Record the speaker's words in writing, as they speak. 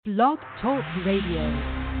Blog Talk Radio.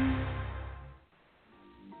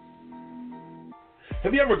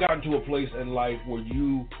 Have you ever gotten to a place in life where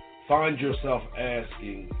you find yourself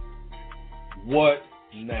asking, what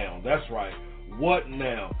now? That's right, what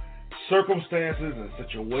now? Circumstances and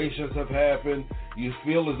situations have happened. You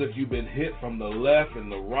feel as if you've been hit from the left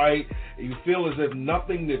and the right. You feel as if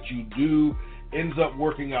nothing that you do ends up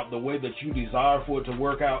working out the way that you desire for it to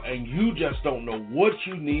work out, and you just don't know what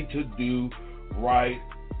you need to do right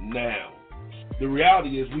now. The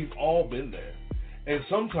reality is we've all been there. And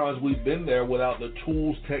sometimes we've been there without the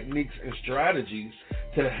tools, techniques, and strategies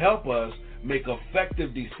to help us make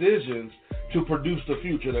effective decisions to produce the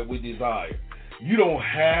future that we desire. You don't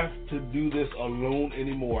have to do this alone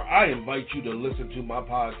anymore. I invite you to listen to my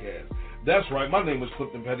podcast. That's right, my name is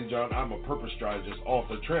Clifton Pettyjohn. I'm a purpose strategist,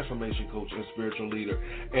 author, transformation coach, and spiritual leader.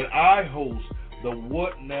 And I host the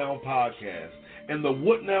What Now podcast. And the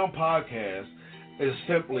What Now podcast is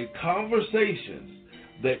simply conversations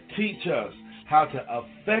that teach us how to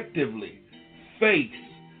effectively face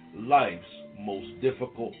life's most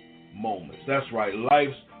difficult moments. That's right,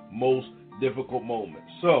 life's most difficult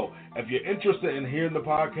moments. So, if you're interested in hearing the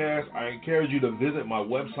podcast, I encourage you to visit my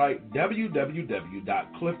website,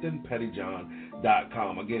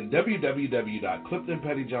 www.cliftonpettyjohn.com. Again,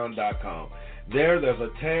 www.cliftonpettyjohn.com. There's a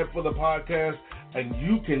tab for the podcast, and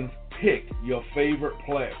you can pick your favorite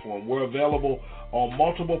platform. We're available on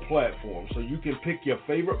multiple platforms, so you can pick your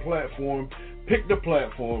favorite platform, pick the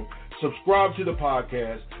platform, subscribe to the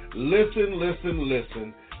podcast,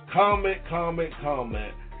 listen, comment,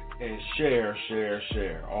 and share.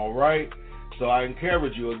 All right? So I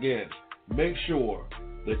encourage you again, make sure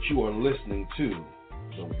that you are listening to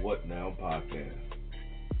the What Now podcast.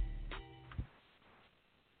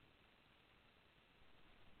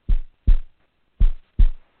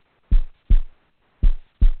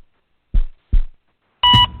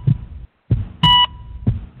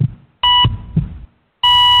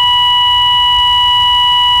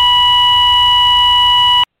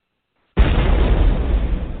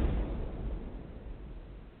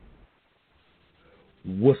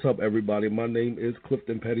 What's up, everybody? My name is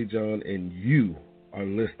Clifton Pettyjohn, and you are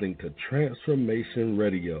listening to Transformation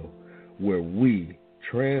Radio, where we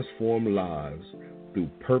transform lives through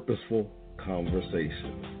purposeful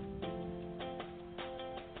conversations.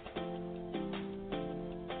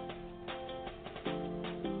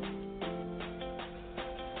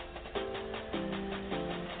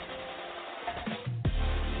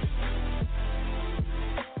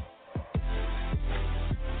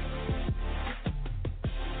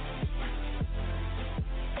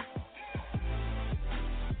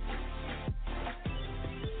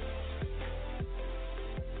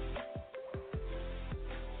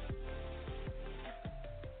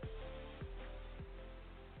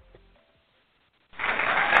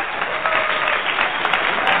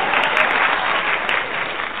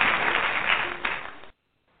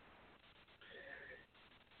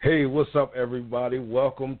 Hey, what's up, everybody?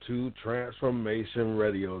 Welcome to Transformation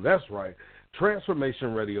Radio. That's right,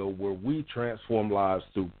 Transformation Radio, where we transform lives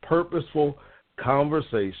through purposeful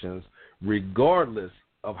conversations, regardless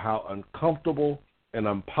of how uncomfortable and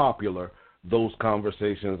unpopular those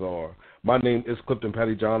conversations are. My name is Clifton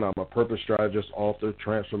Pettyjohn. I'm a purpose strategist, author,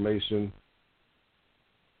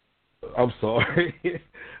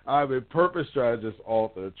 I'm a purpose strategist,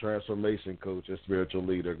 author, transformation coach, and spiritual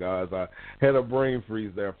leader, guys. I had a brain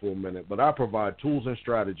freeze there for a minute, but I provide tools and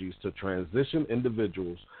strategies to transition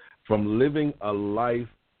individuals from living a life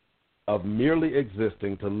of merely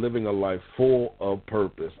existing to living a life full of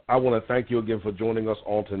purpose. I want to thank you again for joining us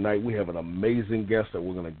on tonight. We have an amazing guest that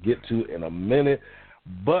we're going to get to in a minute,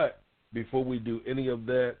 but before we do any of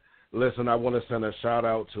that, listen, I want to send a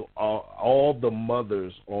shout-out to all the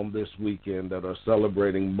mothers on this weekend that are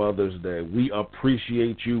celebrating Mother's Day. We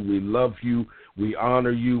appreciate you. We love you. We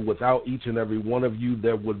honor you. Without each and every one of you,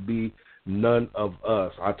 there would be none of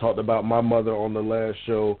us. I talked about my mother on the last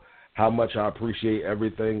show, how much I appreciate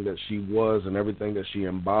everything that she was and everything that she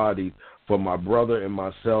embodied for my brother and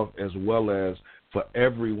myself, as well as for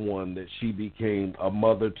everyone that she became a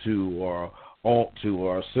mother to, or aunt to,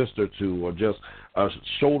 or a sister to, or just a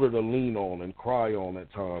shoulder to lean on and cry on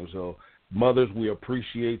at times. So, mothers, we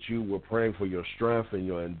appreciate you. We're praying for your strength and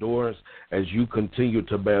your endurance as you continue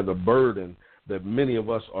to bear the burden that many of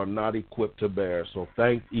us are not equipped to bear. So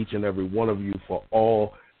thank each and every one of you for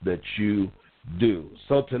all that you do.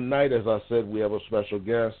 So tonight, as I said, we have a special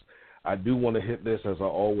guest. I do want to hit this as I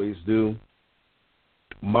always do.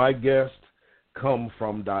 My guests come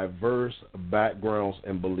from diverse backgrounds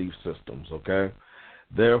and belief systems, okay?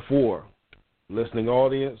 Therefore, listening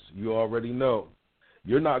audience, you already know,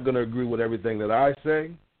 you're not going to agree with everything that I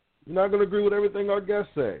say, You're not going to agree with everything our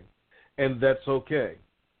guests say, and that's okay.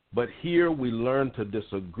 But here we learn to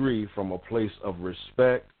disagree from a place of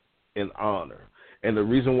respect and honor. And the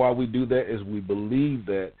reason why we do that is we believe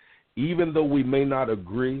that even though we may not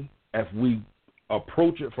agree, if we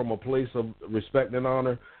approach it from a place of respect and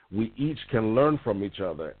honor, we each can learn from each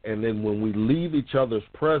other. And then when we leave each other's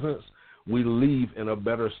presence, we leave in a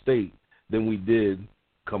better state than we did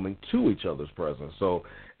coming to each other's presence. So,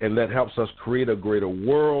 and that helps us create a greater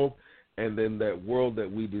world, and then that world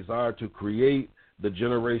that we desire to create, the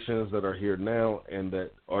generations that are here now and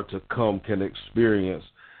that are to come can experience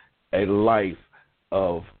a life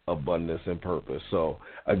of abundance and purpose. So,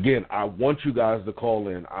 again, I want you guys to call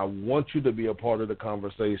in. I want you to be a part of the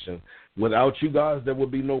conversation. Without you guys, there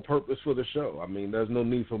would be no purpose for the show. I mean, there's no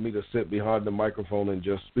need for me to sit behind the microphone and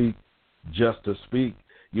just speak just to speak.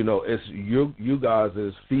 You know, it's you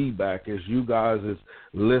guys' feedback, it's you guys'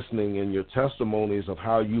 listening and your testimonies of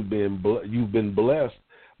how you've been blessed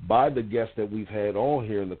by the guests that we've had on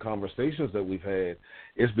here and the conversations that we've had.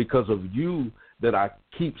 It's because of you that I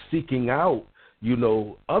keep seeking out, you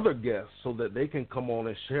know, other guests so that they can come on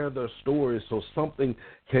and share their stories so something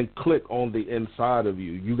can click on the inside of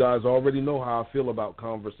you. You guys already know how I feel about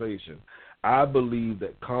conversation. I believe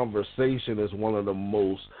that conversation is one of the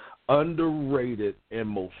most underrated and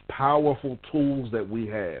most powerful tools that we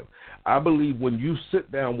have. I believe when you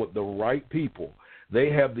sit down with the right people, they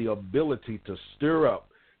have the ability to stir up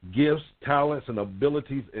gifts, talents, and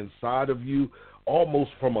abilities inside of you almost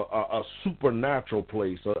from a supernatural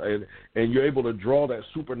place, and you're able to draw that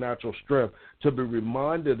supernatural strength to be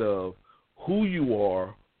reminded of who you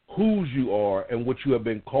are, whose you are, and what you have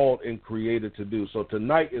been called and created to do. So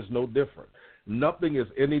tonight is no different. Nothing is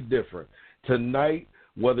any different. Tonight,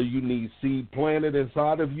 whether you need seed planted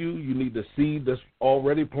inside of you, you need the seed that's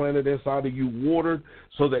already planted inside of you watered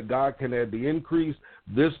so that God can add the increase,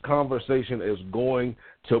 this conversation is going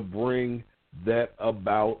to bring that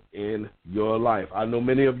about in your life. I know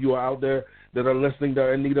many of you are out there that are listening that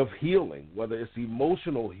are in need of healing, whether it's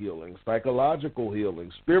emotional healing, psychological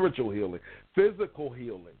healing, spiritual healing, physical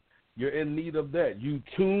healing. You're in need of that. You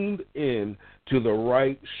tuned in to the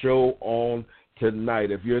right show on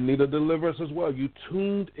tonight. If you're in need of deliverance as well, you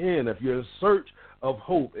tuned in. If you're in search of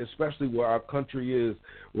hope, especially where our country is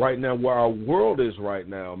right now, where our world is right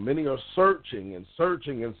now, many are searching and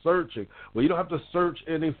searching and searching. Well, you don't have to search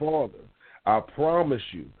any farther. I promise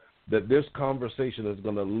you that this conversation is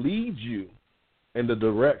going to lead you in the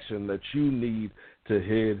direction that you need to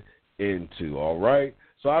head into, all right?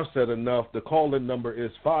 So I've said enough. The call-in number is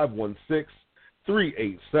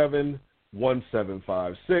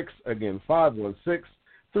 516-387-1756. Again,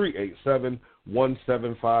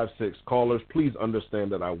 516-387-1756. Callers, please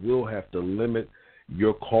understand that I will have to limit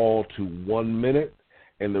your call to 1 minute,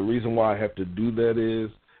 and the reason why I have to do that is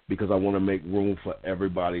because I want to make room for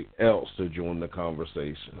everybody else to join the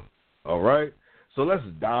conversation. All right? So let's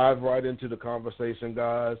dive right into the conversation,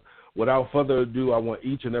 guys. Without further ado, I want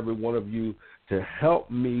each and every one of you to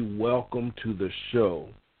help me welcome to the show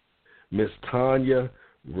Miss Tonya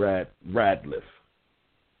Ratliff.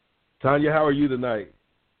 Tonya, how are you tonight?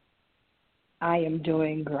 I am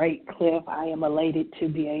doing great, Cliff. I am elated to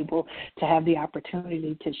be able to have the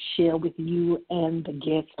opportunity to share with you and the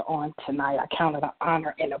guests on tonight. I count it an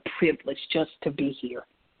honor and a privilege just to be here.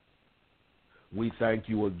 We thank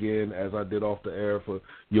you again, as I did off the air, for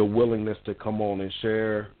your willingness to come on and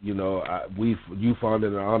share. You know, you find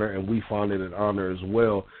it an honor, and we find it an honor as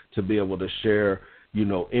well to be able to share, you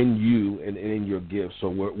know, in you and in your gifts. So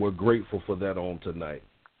we're grateful for that on tonight.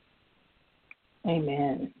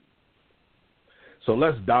 Amen. So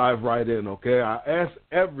let's dive right in, okay? I ask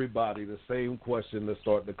everybody the same question to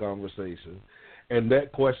start the conversation, and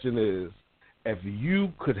that question is, if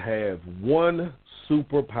you could have one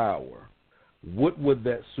superpower, what would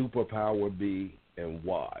that superpower be and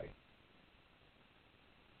why?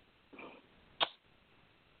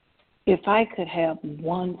 If I could have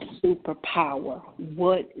one superpower,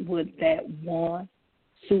 what would that one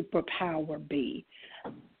superpower be?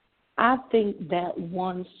 I think that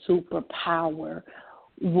one superpower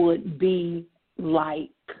would be like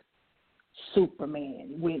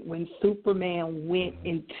Superman. When Superman went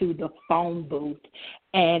into the phone booth,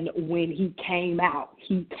 and when he came out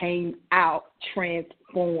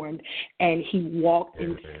transformed, and he walked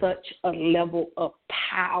in such a level of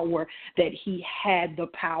power that he had the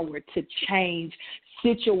power to change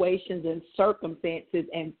situations and circumstances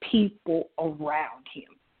and people around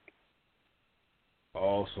him.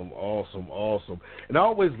 Awesome. And I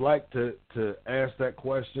always like to ask that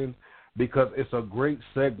question because it's a great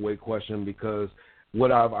segue question, because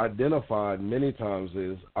what I've identified many times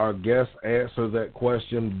is our guests answer that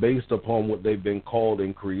question based upon what they've been called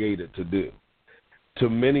and created to do. To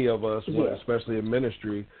many of us, especially in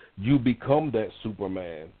ministry, you become that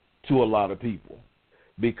Superman to a lot of people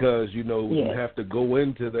because, you have to go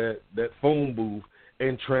into that phone booth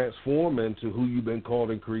and transform into who you've been called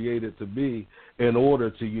and created to be in order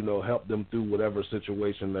to, help them through whatever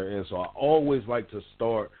situation they're in. So I always like to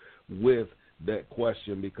start with that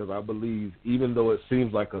question because I believe even though it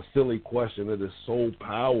seems like a silly question, it is so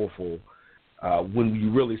powerful when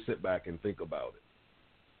you really sit back and think about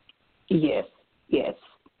it. Yes.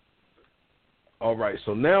 All right,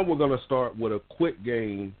 so now we're going to start with a quick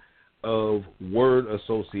game of word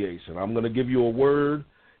association. I'm going to give you a word.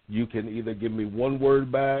 You can either give me one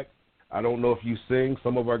word back. I don't know if you sing.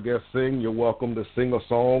 Some of our guests sing. You're welcome to sing a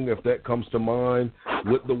song if that comes to mind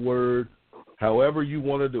with the word, however you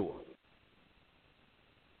want to do it.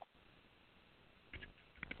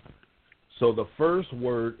 So the first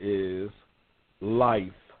word is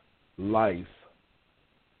life. Life.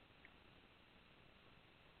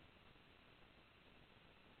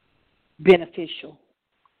 Beneficial.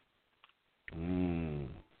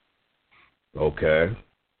 Okay.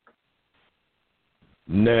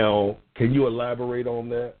 Now, can you elaborate on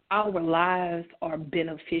that? Our lives are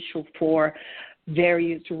beneficial for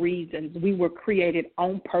various reasons. We were created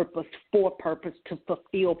on purpose, for purpose, to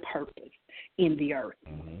fulfill purpose in the earth.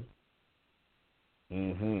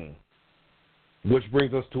 Which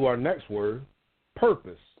brings us to our next word,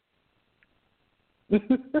 purpose.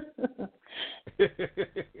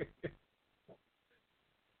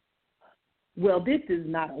 Well, this is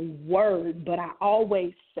not a word, but I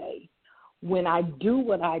always say, when I do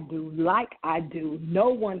what I do like I do, no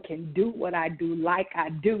one can do what I do like I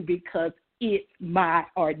do because it's my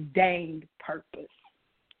ordained purpose.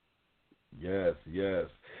 Yes.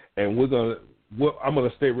 And I'm going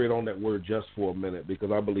to stay right on that word just for a minute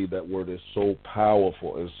because I believe that word is so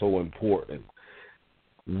powerful and so important.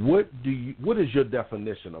 What is your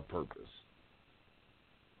definition of purpose?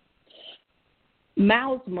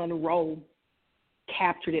 Miles Monroe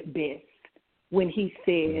captured it best when he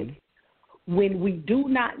said, when we do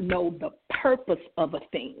not know the purpose of a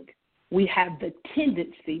thing, we have the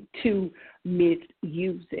tendency to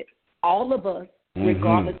misuse it. All of us,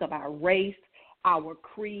 regardless of our race, our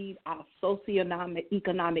creed, our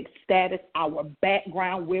socioeconomic status, our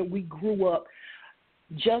background, where we grew up,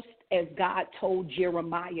 just as God told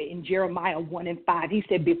Jeremiah in Jeremiah 1:5, he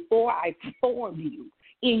said, before I formed you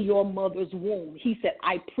in your mother's womb, he said,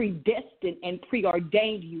 I predestined and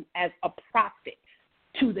preordained you as a prophet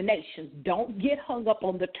to the nations. Don't get hung up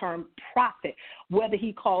on the term prophet, whether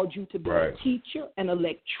he called you to be a teacher, an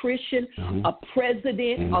electrician, a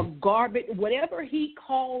president, a garbage, whatever he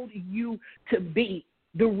called you to be.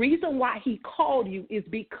 The reason why he called you is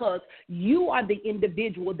because you are the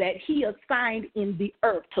individual that he assigned in the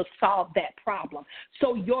earth to solve that problem.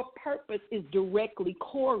 So your purpose is directly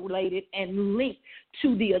correlated and linked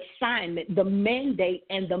to the assignment, the mandate,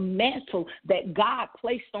 and the mantle that God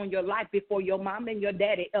placed on your life before your mom and your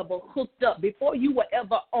daddy ever hooked up. Before you were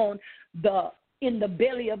ever in the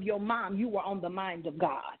belly of your mom, you were on the mind of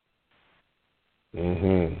God.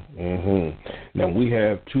 Now, we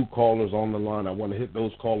have two callers on the line. I want to hit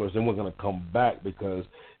those callers, and we're going to come back because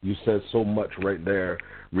you said so much right there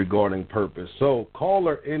regarding purpose. So,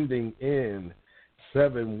 caller ending in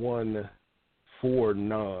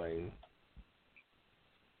 7149,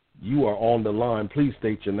 you are on the line. Please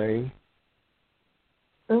state your name.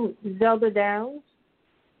 Oh, Zelda Downs.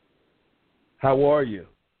 How are you?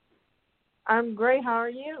 I'm great. How are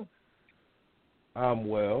you? I'm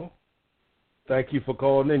well. Thank you for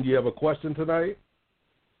calling in. Do you have a question tonight?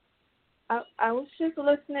 I was just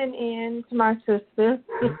listening in to my sister.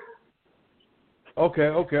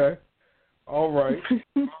 Okay. All right.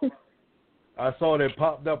 I saw that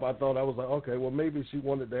popped up. I thought, I was like, okay, well, maybe she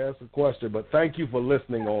wanted to ask a question, but thank you for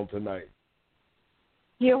listening on tonight.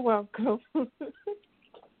 You're welcome. All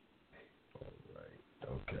right.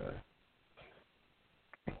 Okay.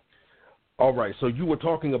 All right, so you were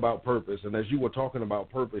talking about purpose, and as you were talking about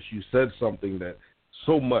purpose, you said something that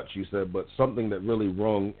so much you said, but something that really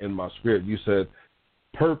rung in my spirit. You said,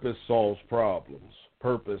 purpose solves problems.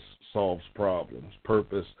 Purpose solves problems.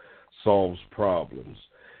 Purpose solves problems.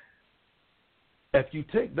 If you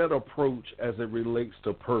take that approach as it relates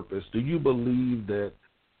to purpose, do you believe that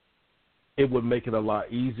it would make it a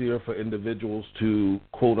lot easier for individuals to,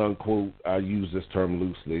 quote unquote, I use this term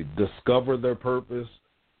loosely, discover their purpose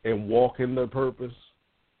and walk in their purpose?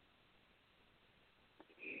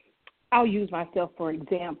 I'll use myself for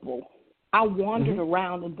example. I wandered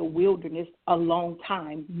around in the wilderness a long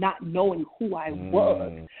time, not knowing who I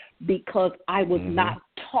was, because I was not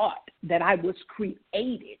taught that I was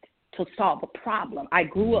created to solve a problem. I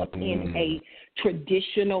grew up in a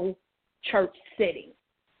traditional church setting.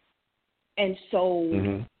 And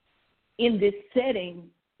so in this setting,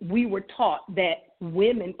 we were taught that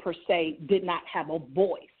women per se did not have a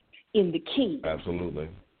voice in the kingdom. Absolutely.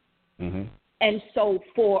 And so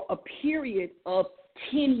for a period of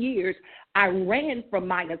 10 years, I ran from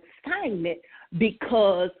my assignment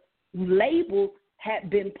because labels had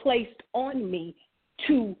been placed on me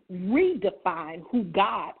to redefine who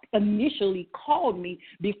God initially called me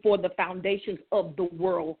before the foundations of the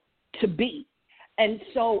world to be. And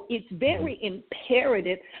so it's very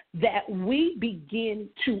imperative that we begin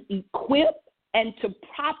to equip and to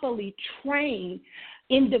properly train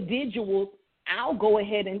individuals, I'll go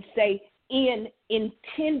ahead and say, in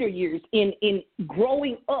tender years, in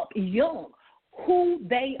growing up young, who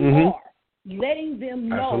they are, letting them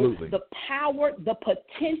know the power, the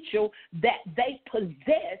potential that they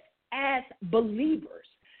possess as believers,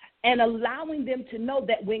 and allowing them to know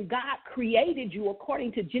that when God created you,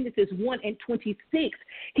 according to Genesis 1:26,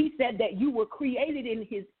 he said that you were created in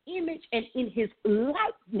his image and in his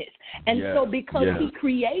likeness. And so because he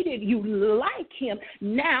created you like him,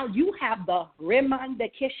 now you have the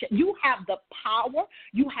you have the power,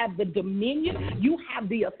 you have the dominion, you have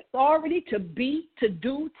the authority to be, to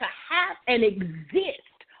do, to have, and exist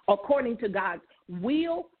according to God's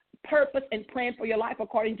will, purpose, and plan for your life,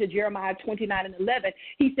 according to Jeremiah 29:11.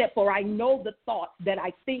 He said, for I know the thoughts that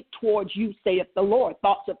I think towards you, saith the Lord,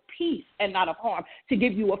 thoughts of peace and not of harm, to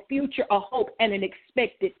give you a future, a hope, and an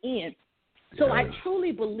expected end. So I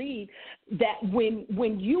truly believe that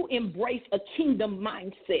when you embrace a kingdom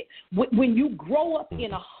mindset, when you grow up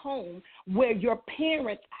in a home where your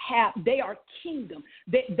parents they are kingdom,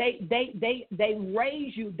 they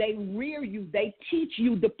raise you, they rear you, they teach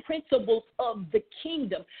you the principles of the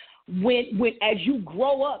kingdom. When as you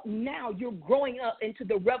grow up, now you're growing up into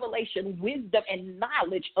the revelation, wisdom, and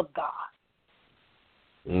knowledge of God.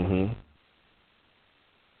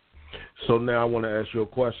 So now I want to ask you a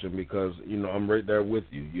question, because, I'm right there with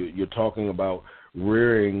you. You're talking about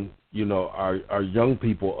rearing, our young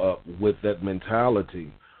people up with that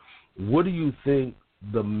mentality. What do you think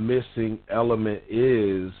the missing element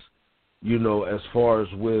is, as far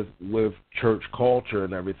as with church culture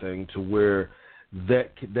and everything, to where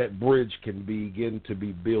that bridge can begin to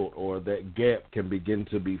be built, or that gap can begin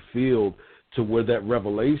to be filled, to where that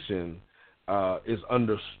revelation is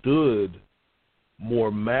understood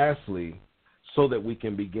more massively, so that we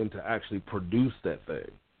can begin to actually produce that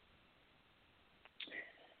thing?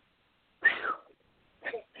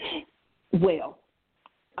 Well,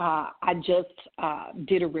 I just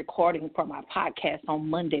did a recording for my podcast on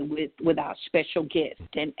Monday with our special guest,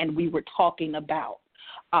 and we were talking about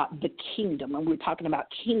the kingdom, and we're talking about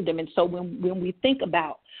kingdom. And so when we think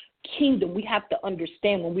about kingdom, we have to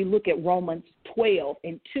understand, when we look at Romans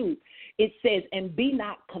 12:2, it says, and be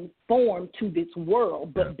not conformed to this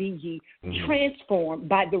world, but be ye transformed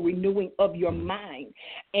by the renewing of your mind.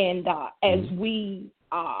 And as we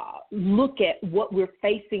look at what we're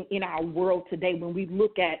facing in our world today, when we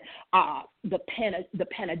look at the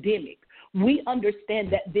pandemic, we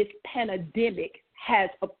understand that this pandemic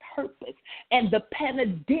has a purpose. And the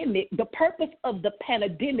purpose of the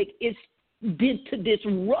pandemic is to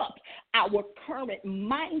disrupt our current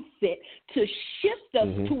mindset, to shift us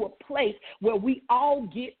to a place where we all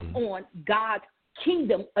get on God's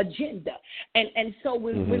kingdom agenda. And so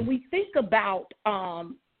when we think about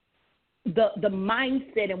the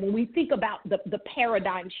mindset, and when we think about the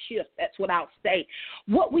paradigm shift, that's what I'll say.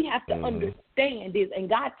 What we have to understand is, and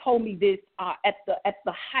God told me this at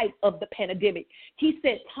the height of the pandemic, he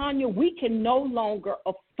said, Tonya, we can no longer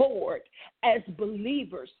afford as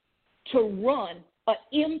believers to run an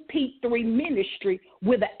MP3 ministry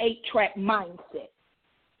with an 8-track mindset.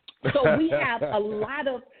 So we have a lot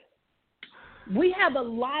of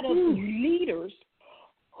leaders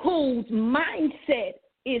whose mindset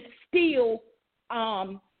is still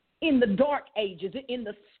in the dark ages, in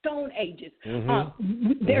the stone ages.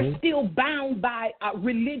 They're still bound by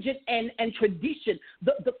religion and tradition,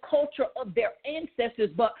 the culture of their ancestors.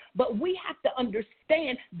 But we have to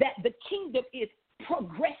understand that the kingdom is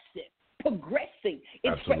progressing.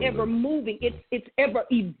 It's forever moving. It's ever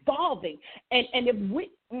evolving. And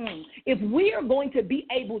if we are going to be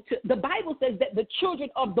able to, the Bible says that the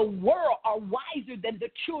children of the world are wiser than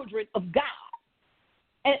the children of God.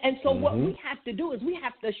 And so what we have to do is we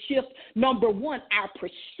have to shift, number one, our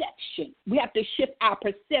perception. We have to shift our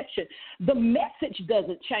perception. The message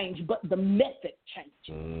doesn't change, but the method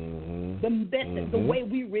changes. The method, the way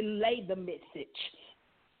we relay the message,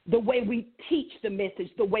 the way we teach the message,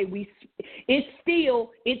 the way we – it's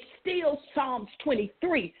still Psalms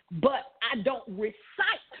 23, but I don't recite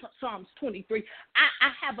Psalms 23. I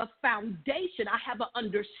have a foundation. I have an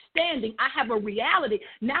understanding. I have a reality.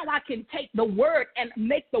 Now I can take the word and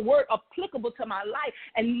make the word applicable to my life,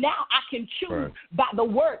 and now I can choose by the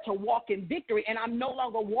word to walk in victory, and I'm no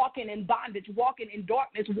longer walking in bondage, walking in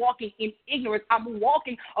darkness, walking in ignorance. I'm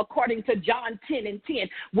walking according to John 10:10,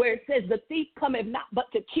 where it says, the thief cometh not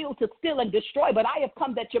but to kill, to steal, and destroy, but I have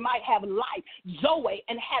come that you might have life, Zoe,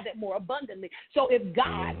 and have it more abundantly. So if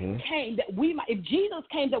God came that we might, if Jesus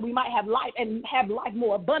came that we might have life and have life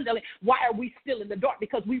more abundantly, why are we still in the dark?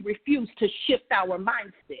 Because we refuse to shift our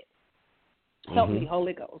mindset. Help me,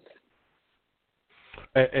 Holy Ghost.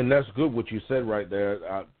 And that's good what you said right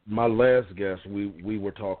there. My last guest, we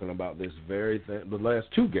were talking about this very thing. The last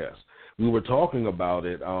two guests, we were talking about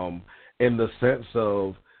it in the sense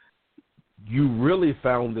of you really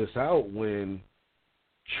found this out when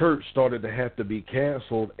church started to have to be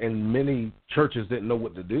canceled, and many churches didn't know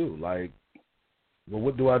what to do. Like, well,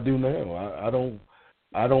 what do I do now?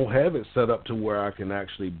 I don't have it set up to where I can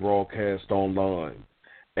actually broadcast online.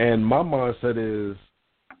 And my mindset is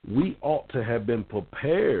we ought to have been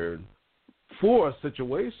prepared for a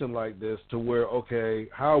situation like this to where, okay,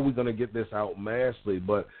 how are we going to get this out massively?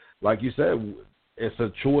 But like you said, it's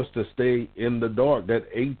a choice to stay in the dark. That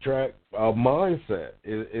 8-track mindset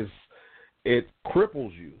it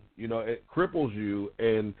cripples you. You know, it cripples you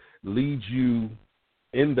and leads you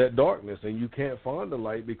in that darkness, and you can't find the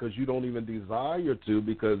light because you don't even desire to,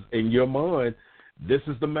 because in your mind, this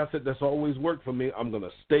is the method that's always worked for me. I'm going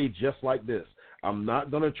to stay just like this. I'm not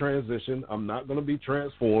going to transition. I'm not going to be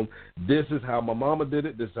transformed. This is how my mama did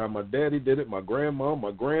it. This is how my daddy did it, my grandma,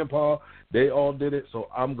 my grandpa. They all did it, so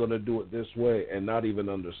I'm going to do it this way, and not even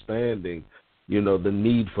understanding, you know, the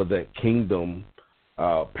need for that kingdom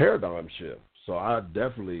paradigm shift. So I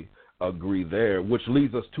definitely agree there, which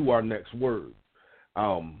leads us to our next word.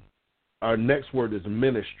 Our next word is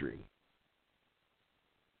ministry.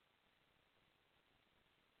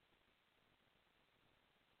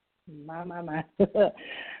 My.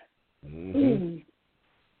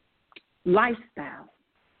 Lifestyle.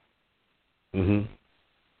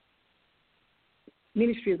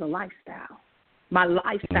 Ministry is a lifestyle. My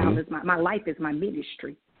lifestyle is my life is my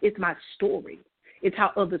ministry. It's my story. It's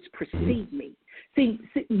how others perceive me. See,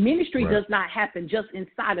 ministry does not happen just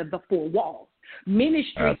inside of the four walls.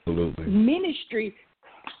 Ministry,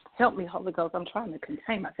 help me, Holy Ghost, I'm trying to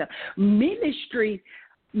contain myself. Ministry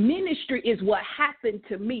is what happened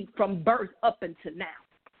to me from birth up until now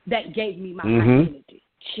that gave me my identity.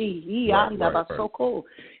 So cool.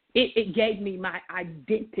 It gave me my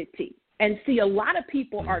identity. And see, a lot of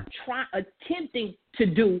people are attempting to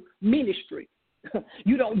do ministry.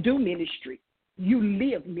 You don't do ministry. You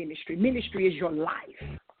live ministry. Ministry is your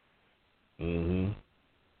life.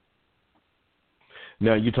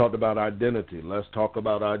 Now, you talked about identity. Let's talk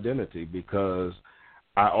about identity, because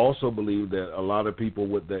I also believe that a lot of people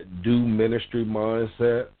with that do ministry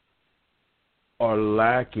mindset are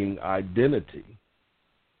lacking identity.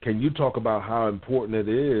 Can you talk about how important it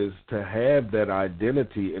is to have that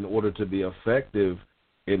identity in order to be effective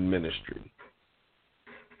in ministry?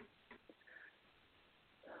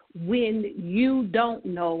 When you don't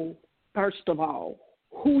know, first of all,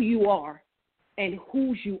 who you are and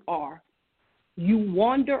whose you are, you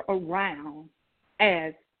wander around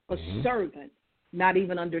as a servant, not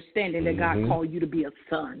even understanding that God called you to be a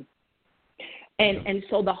son. And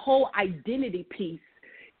so the whole identity piece,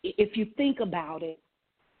 if you think about it,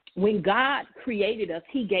 when God created us,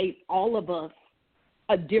 he gave all of us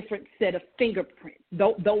a different set of fingerprints.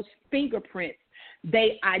 Those fingerprints,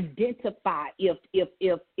 they identify if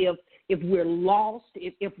we're lost,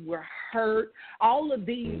 if we're hurt. All of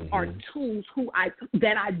these are tools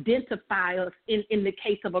that identify us in the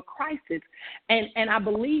case of a crisis. And I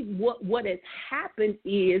believe what has happened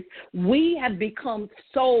is we have become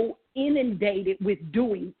so inundated with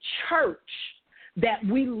doing church that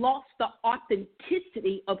we lost the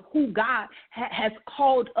authenticity of who God has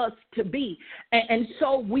called us to be. And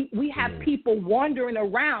so we have people wandering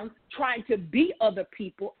around trying to be other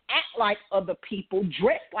people, act like other people,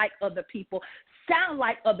 dress like other people, sound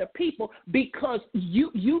like other people, because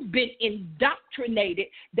you've been indoctrinated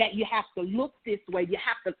that you have to look this way, you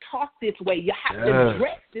have to talk this way, you have to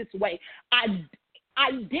dress this way.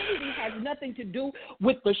 identity has nothing to do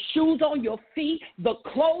with the shoes on your feet, the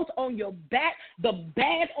clothes on your back, the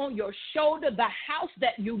bag on your shoulder, the house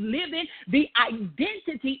that you live in. The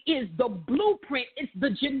identity is the blueprint. It's the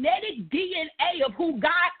genetic DNA of who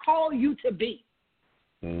God called you to be.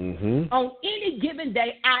 Mm-hmm. On any given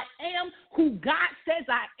day, I am who God says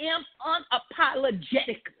I am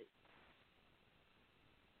unapologetically.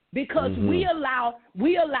 Because we allow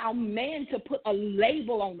man to put a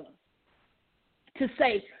label on us to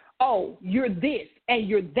say, oh, you're this and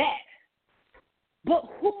you're that. But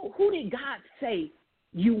who did God say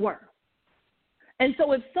you were? And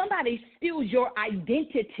so if somebody steals your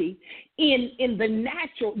identity in the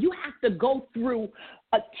natural, you have to go through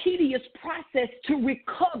a tedious process to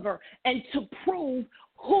recover and to prove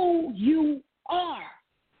who you are.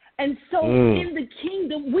 And so in the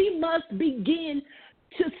kingdom, we must begin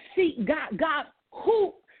to seek God. God,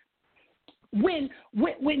 who, when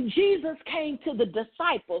Jesus came to the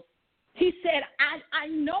disciples, he said, I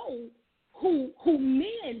know who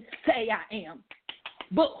men say I am,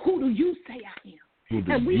 but who do you say I am?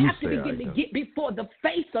 And we have to begin to get before the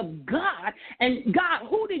face of God. And God,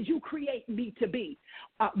 who did you create me to be?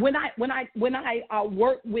 When I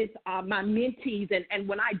work with my mentees and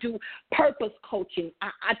when I do purpose coaching,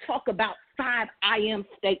 I talk about 5 I am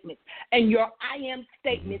statements. And your I am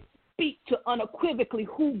statements speak to unequivocally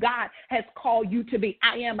who God has called you to be.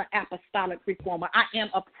 I am an apostolic reformer. I am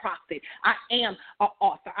a prophet. I am an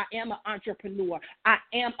author. I am an entrepreneur. I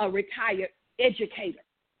am a retired educator.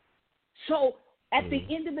 So at the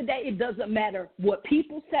end of the day, it doesn't matter what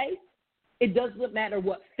people say. It doesn't matter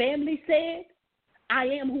what family said. I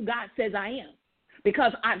am who God says I am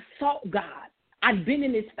because I've sought God. I've been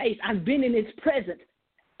in his face. I've been in his presence.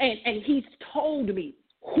 And he's told me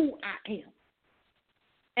who I am.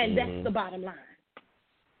 And that's the bottom line.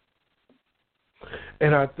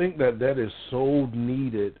 And I think that is so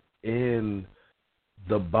needed in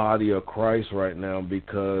the body of Christ right now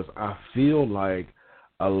because I feel like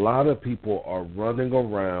a lot of people are running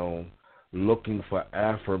around looking for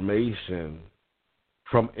affirmation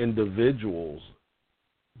from individuals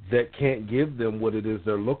that can't give them what it is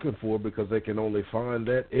they're looking for because they can only find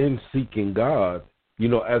that in seeking God, you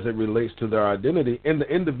know, as it relates to their identity. And the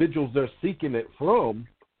individuals they're seeking it from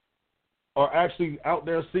are actually out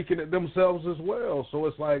there seeking it themselves as well. So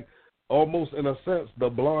it's like almost in a sense the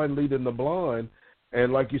blind leading the blind.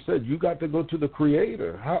 And like you said, you got to go to the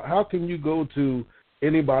Creator. How can you go to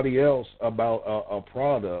anybody else about a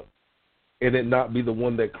product and it not be the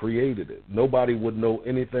one that created it? Nobody would know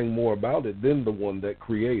anything more about it than the one that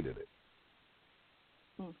created it.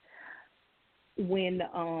 When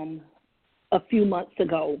a few months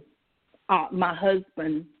ago, my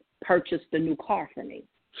husband purchased a new car for me,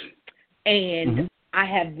 and I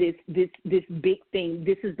have this big thing.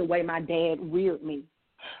 This is the way my dad reared me.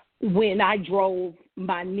 When I drove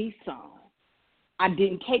my Nissan, I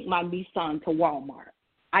didn't take my Nissan to Walmart.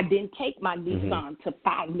 I didn't take my Nissan to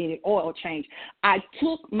 5-minute oil change. I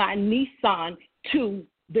took my Nissan to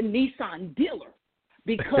the Nissan dealer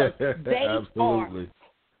because they're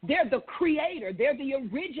the creator. They're the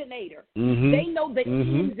originator. They know the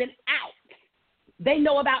ins and outs. They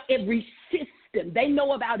know about every system. They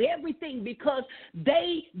know about everything because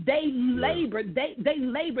they labor.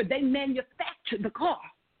 They manufacture the car.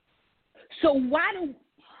 So why do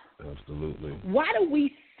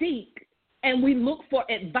we seek and we look for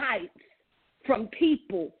advice from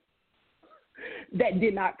people that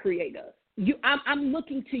did not create us? I'm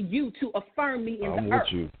looking to you to affirm me in the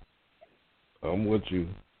earth. I'm with you.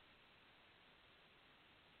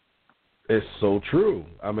 It's so true.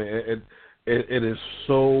 I mean, it is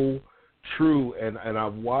so true. And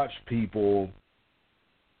I've watched people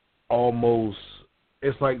almost,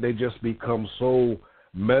 it's like they just become so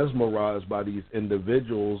mesmerized by these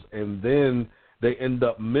individuals, and then they end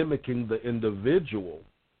up mimicking the individual.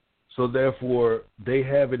 So therefore, they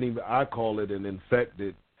haven't even, I call it an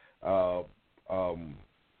infected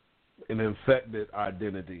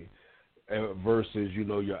identity versus, you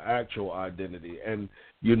know, your actual identity. And,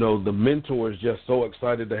 you know, the mentor is just so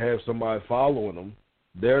excited to have somebody following them.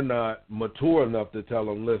 They're not mature enough to tell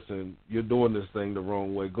them, listen, you're doing this thing the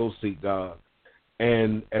wrong way. Go seek God.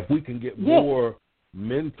 And if we can get more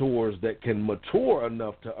mentors that can mature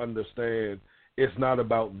enough to understand it's not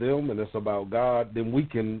about them and it's about God, then we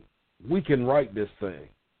can write this thing.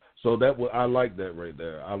 So I like that right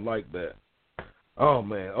there. I like that. Oh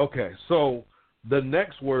man. Okay. So the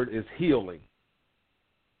next word is healing.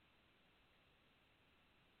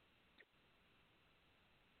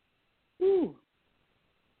 Ooh.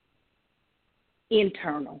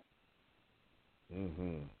 Internal.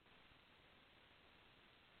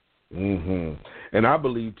 And I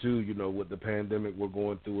believe, too, you know, with the pandemic we're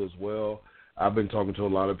going through as well, I've been talking to a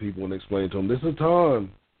lot of people and explaining to them, this is a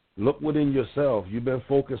time. Look within yourself. You've been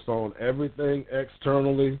focused on everything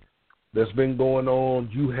externally that's been going on.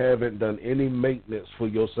 You haven't done any maintenance for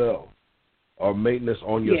yourself or maintenance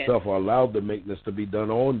on yourself or allowed the maintenance to be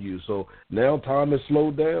done on you. So now time has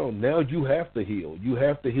slowed down. Now you have to heal. You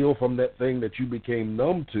have to heal from that thing that you became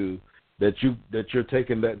numb to, that you're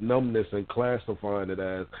taking that numbness and classifying it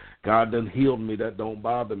as, God done healed me, that don't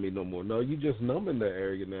bother me no more. No, you just numb in that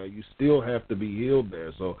area now. You still have to be healed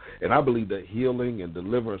there. So, and I believe that healing and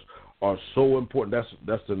deliverance are so important.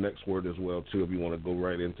 That's the next word as well, too, if you want to go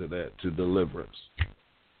right into that, to deliverance.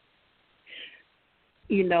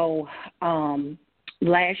 You know,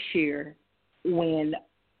 last year when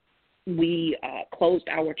we closed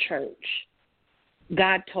our church,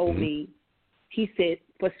 God told me, he said,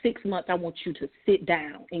 for 6 months, I want you to sit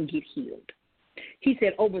down and get healed. He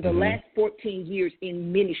said, over the last 14 years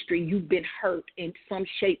in ministry, you've been hurt in some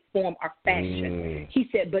shape, form, or fashion. He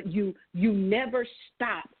said, but you never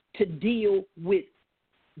stopped to deal with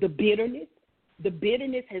the bitterness. The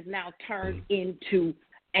bitterness has now turned into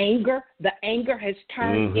anger. The anger has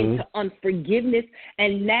turned into unforgiveness,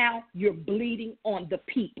 and now you're bleeding on the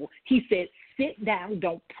people. He said, sit down,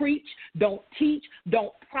 don't preach, don't teach,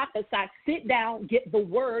 don't prophesy. Sit down, get the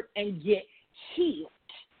word, and get healed.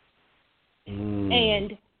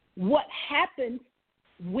 And what happens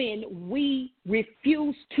when we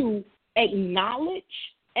refuse to acknowledge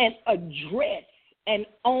and address and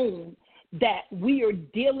own that we are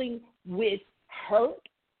dealing with hurt,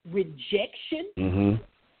 rejection,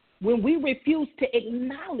 when we refuse to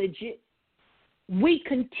acknowledge it, we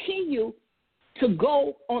continue to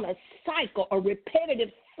go on a cycle, a repetitive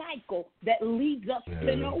cycle that leads us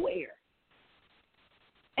to nowhere.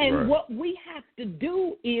 And what we have to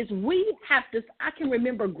do is I can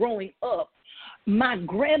remember growing up, my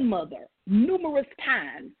grandmother, numerous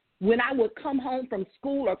times, when I would come home from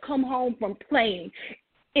school or come home from playing,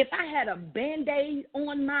 if I had a Band-Aid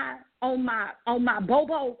on my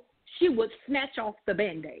bobo, she would snatch off the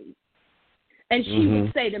Band-Aid. And she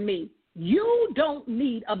would say to me, you don't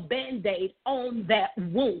need a Band-Aid on that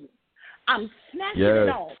wound. I'm snatching it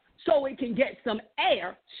off so it can get some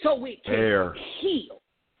air so it can heal.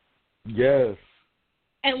 Yes.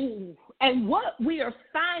 And what we are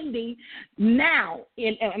finding now,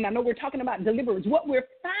 and I know we're talking about deliverance, what we're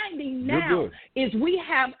finding now is we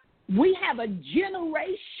have a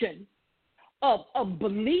generation of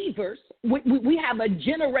believers. We have a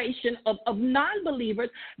generation of non-believers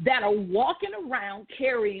that are walking around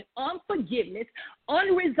carrying unforgiveness,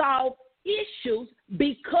 unresolved issues,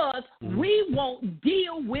 because we won't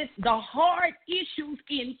deal with the hard issues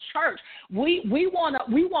in church. We want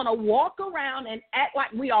to walk around and act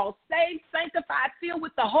like we all saved, sanctified, filled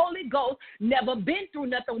with the Holy Ghost, never been through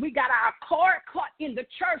nothing. We got our card caught in the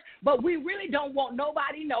church, but we really don't want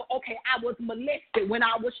nobody to know, okay, I was molested when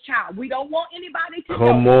I was child. We don't want anybody to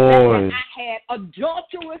know that I had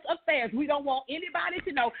adulterous affairs. We don't want anybody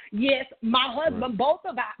to know, yes, my husband, both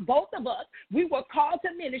of us, we were called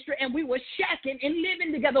to ministry and we were shacking and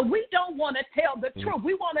living together. We don't want to tell the truth.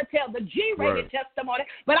 We want to tell the G-rated testimony,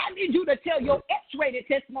 but I need you to tell your X-rated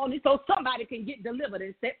testimony so somebody can get delivered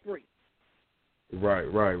and set free. Right.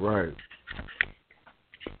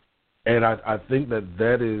 And I think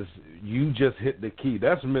that is, you just hit the key.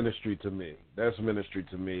 That's ministry to me.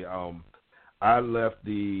 I left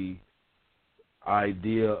the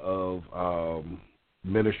idea of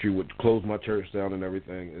ministry, would close my church down and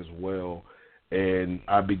everything as well. And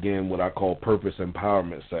I began what I call purpose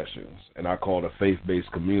empowerment sessions, and I call it a faith-based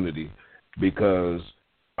community, because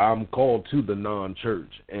I'm called to the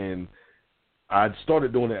non-church. And I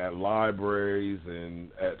started doing it at libraries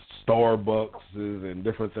and at Starbucks and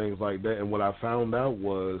different things like that. And what I found out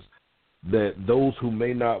was that those who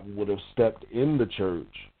may not would have stepped in the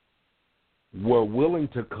church were willing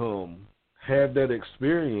to come, have that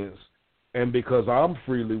experience, and because I'm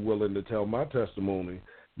freely willing to tell my testimony,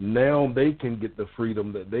 now they can get the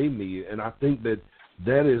freedom that they need. And I think that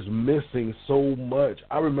is missing so much.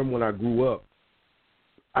 I remember when I grew up,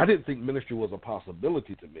 I didn't think ministry was a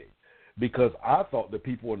possibility to me, because I thought the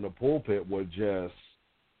people in the pulpit were just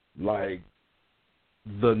like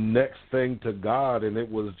the next thing to God, and it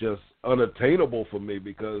was just unattainable for me,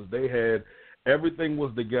 because they had everything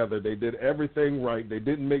was together. They did everything right. They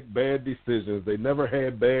didn't make bad decisions. They never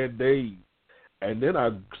had bad days. And then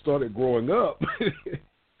I started growing up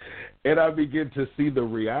and I began to see the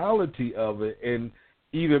reality of it, and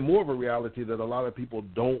even more of a reality that a lot of people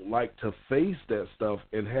don't like to face that stuff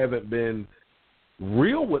and haven't been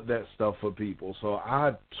real with that stuff for people. So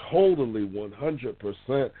I totally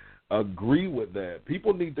 100% agree with that.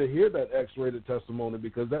 People need to hear that X-rated testimony,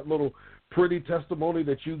 because that little pretty testimony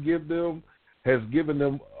that you give them has given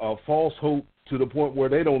them a false hope to the point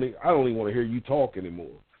where I don't even want to hear you talk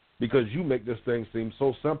anymore, because you make this thing seem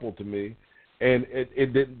so simple to me, and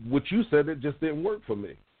it didn't. What you said, it just didn't work for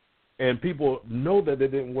me, and people know that it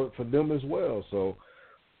didn't work for them as well. So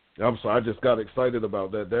I'm sorry, I just got excited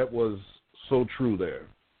about that. That was so true there.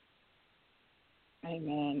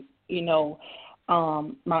 Amen. You know,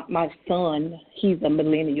 my son, he's a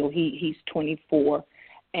millennial. He's 24,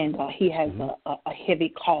 and he has a heavy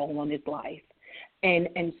call on his life.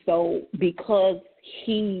 And so because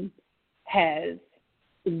he has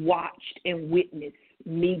watched and witnessed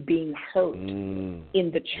me being hurt in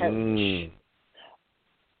the church,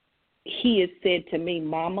 he has said to me,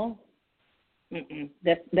 Mama,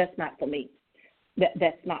 that's not for me.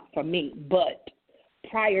 That's not for me. But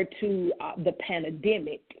prior to the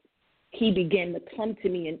pandemic, he began to come to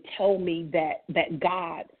me and tell me that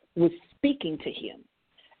God was speaking to him,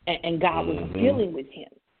 and God was dealing with him.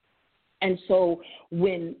 And so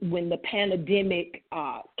when the pandemic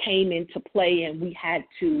came into play, and we had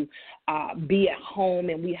to be at home,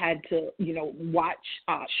 and we had to, watch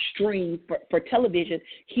stream for television,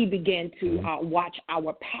 he began to watch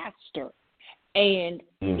our pastor. And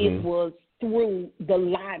it was through the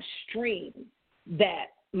live stream that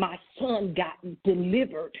my son got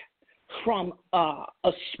delivered from a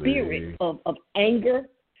spirit of anger,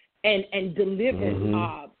 and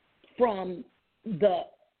delivered from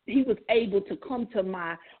he was able to come to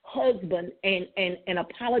my husband and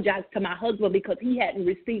apologize to my husband, because he hadn't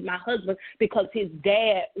received my husband because his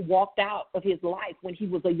dad walked out of his life when he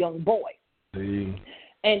was a young boy. And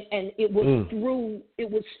it was through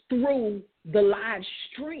the live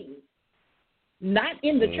stream, not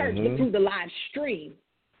in the church, but through the live stream.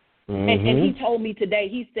 And he told me today,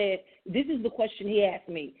 he said, this is the question he asked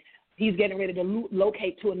me. He's getting ready to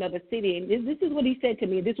locate to another city. And this is what he said to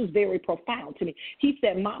me. This was very profound to me. He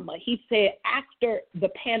said, Mama, he said, after the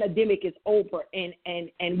pandemic is over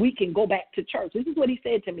and we can go back to church. This is what he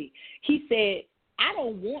said to me. He said, I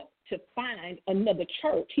don't want to find another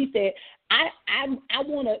church. He said, I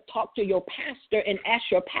want to talk to your pastor and ask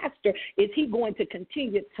your pastor, is he going to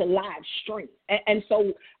continue to live stream? And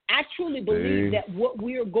so I truly believe that what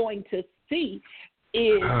we're going to see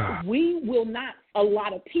is we will not a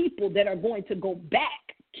lot of people that are going to go back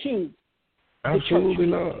to the Absolutely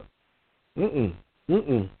church. Not.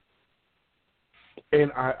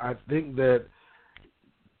 And I think that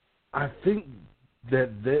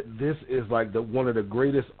this is like one of the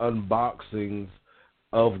greatest unboxings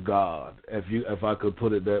of God, if I could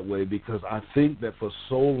put it that way, because I think that for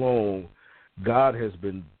so long God has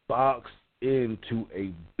been boxed into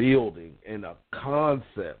a building and a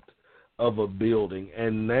concept of a building,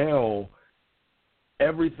 and now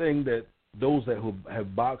everything that those that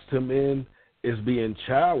have boxed him in is being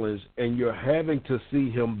challenged, and you're having to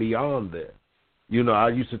see him beyond that. I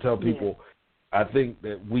used to tell people, I think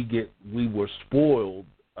that we were spoiled,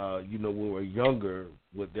 when we were younger,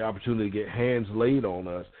 with the opportunity to get hands laid on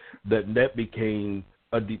us, that became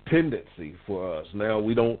a dependency for us. Now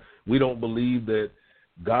we don't believe that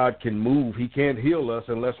God can move. He can't heal us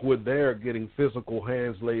unless we're there getting physical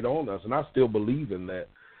hands laid on us, and I still believe in that.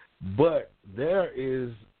 But there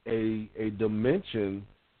is a dimension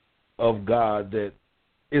of God that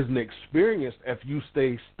isn't experienced if you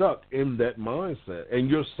stay stuck in that mindset. And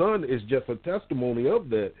your son is just a testimony of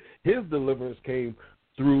that. His deliverance came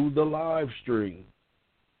through the live stream.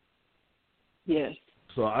 Yes.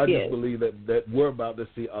 So I just believe that we're about to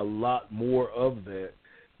see a lot more of that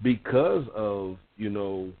because of,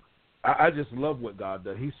 I just love what God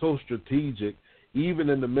does. He's so strategic, even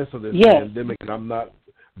in the midst of this pandemic, and I'm not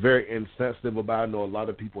very insensitive about it. I know a lot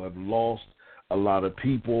of people have lost a lot of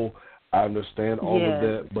people. I understand all of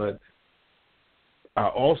that, but I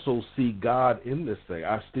also see God in this thing.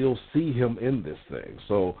 I still see him in this thing.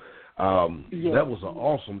 So that was an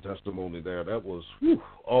awesome testimony there. That was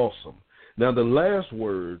awesome. Now, the last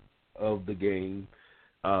word of the game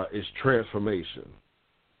is transformation.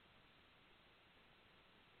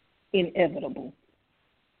 Inevitable.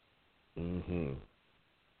 And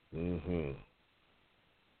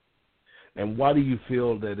why do you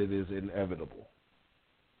feel that it is inevitable?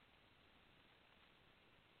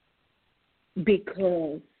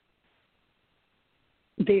 Because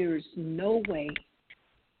there's no way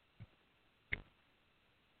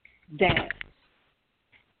that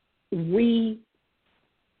we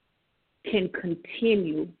can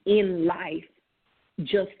continue in life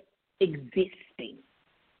just existing.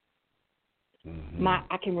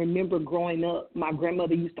 I can remember growing up, my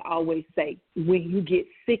grandmother used to always say, when you get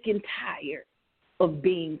sick and tired of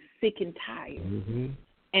being sick and tired.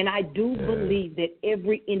 And I do believe that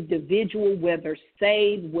every individual, whether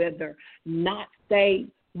saved, whether not saved,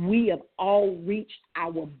 we have all reached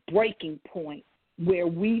our breaking point where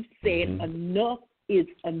we've said enough is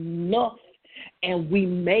enough, and we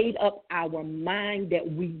made up our mind that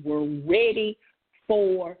we were ready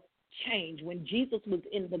for change. When Jesus was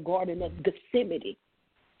in the Garden of Gethsemane,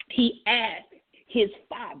 he asked his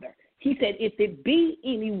Father, he said, if it be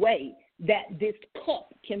any way that this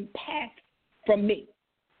cup can pass from me,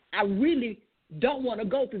 I really don't want to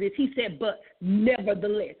go through this. He said, but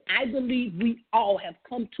nevertheless, I believe we all have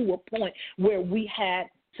come to a point where we had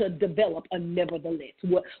to develop a nevertheless.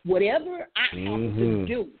 Whatever I have to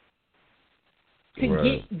do to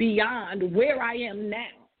get beyond where I am now,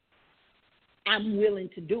 I'm willing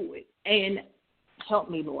to do it. And help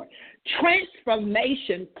me, Lord.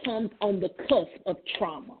 Transformation comes on the cusp of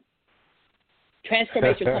trauma.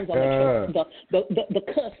 Transformation comes on the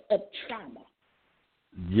cusp of trauma.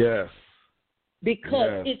 Yes.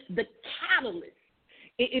 Because it's the catalyst.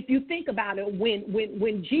 If you think about it,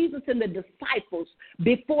 when Jesus and the disciples,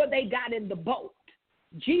 before they got in the boat,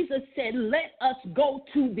 Jesus said, let us go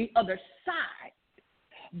to the other side.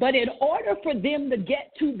 But in order for them to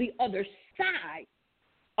get to the other side,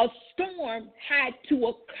 a storm had to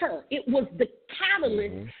occur. It was the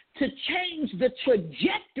catalyst to change the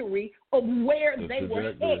trajectory of where they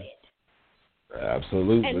were headed.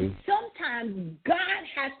 Absolutely. And sometimes God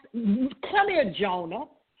has, come here, Jonah.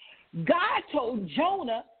 God told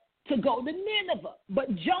Jonah to go to Nineveh,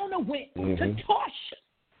 but Jonah went to Tarshish.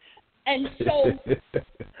 And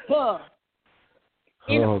so,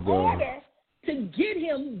 in order to get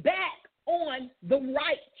him back on the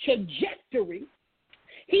right trajectory,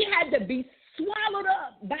 he had to be swallowed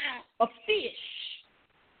up by a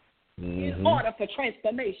fish in order for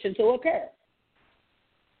transformation to occur.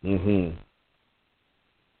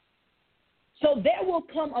 So there will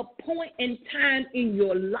come a point in time in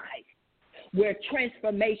your life where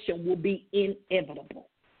transformation will be inevitable.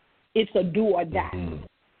 It's a do or die.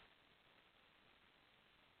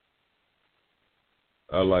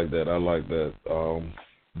 I like that. I like that.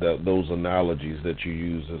 Those analogies that you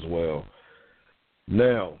use as well.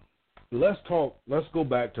 Now, let's go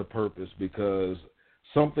back to purpose, because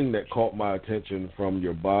something that caught my attention from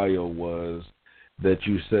your bio was that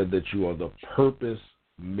you said that you are the Purpose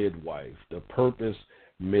Midwife, the Purpose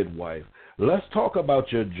Midwife. Let's talk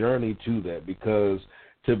about your journey to that, because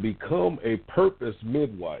to become a Purpose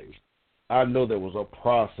Midwife, I know there was a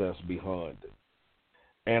process behind it.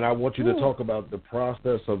 And I want you to talk about the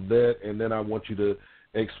process of that, and then I want you to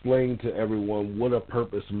explain to everyone what a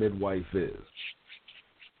Purpose Midwife is.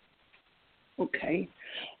 Okay.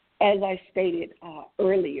 As I stated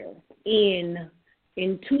earlier, in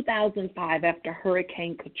 2005, after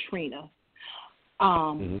Hurricane Katrina,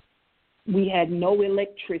 we had no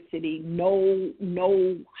electricity, no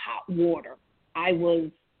hot water. I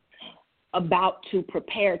was about to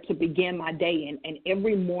prepare to begin my day, and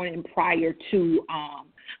every morning prior to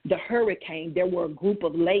the hurricane, there were a group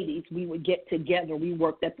of ladies. We would get together. We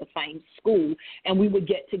worked at the same school, and we would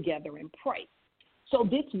get together and pray. So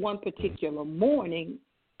this one particular morning,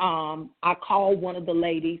 I called one of the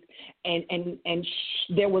ladies, and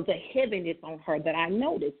there was a heaviness on her that I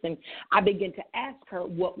noticed. And I began to ask her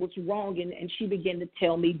what was wrong, and she began to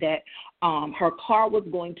tell me that her car was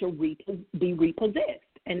going to be repossessed.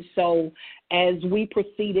 And so as we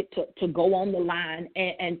proceeded to go on the line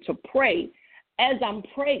and to pray, as I'm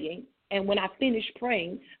praying, and when I finished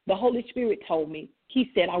praying, the Holy Spirit told me, he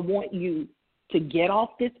said, I want you to get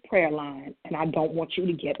off this prayer line, and I don't want you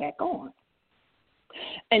to get back on.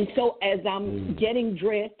 And so as I'm getting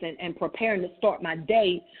dressed and preparing to start my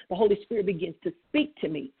day, the Holy Spirit begins to speak to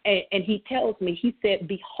me. And he tells me, he said,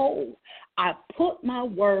 behold, I put my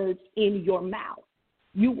words in your mouth.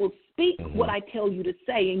 You will speak what I tell you to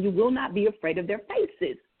say, and you will not be afraid of their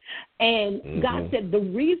faces. And God said, the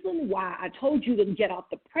reason why I told you to get off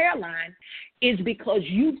the prayer line is because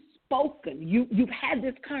you've spoken. You've had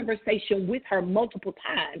this conversation with her multiple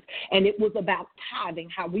times, and it was about tithing,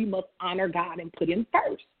 how we must honor God and put him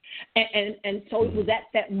first. And so it was at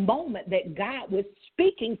that moment that God was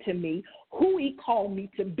speaking to me who he called me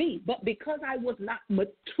to be. But because I was not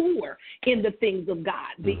mature in the things of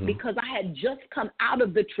God, because I had just come out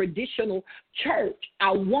of the traditional church,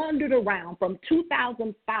 I wandered around from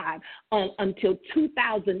 2005 until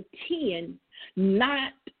 2010,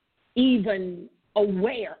 not even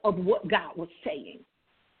aware of what God was saying.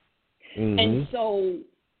 And so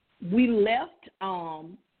we left our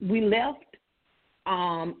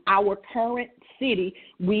current City.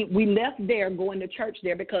 We left there, going to church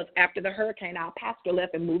there, because after the hurricane, our pastor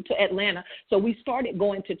left and moved to Atlanta. So we started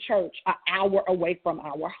going to church an hour away from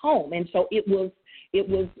our home. And so it was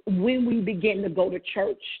when we began to go to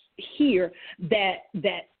church here that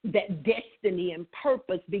destiny and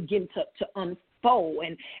purpose began to unfold.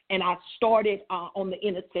 And I started on the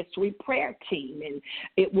intercessory prayer team, and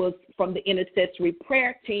it was from the intercessory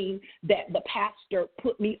prayer team that the pastor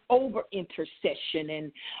put me over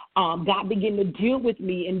intercession, and God began to deal with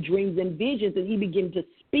me in dreams and visions, and he began to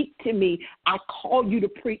speak to me. I call you to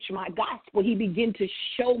preach my gospel. He began to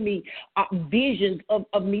show me visions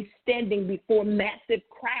of me standing before massive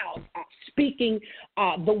crowds, speaking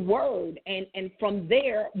the word, and from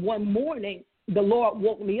there, one morning, the Lord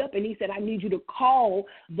woke me up and he said, I need you to call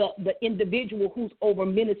the individual who's over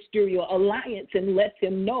Ministerial Alliance and let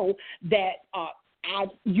them know that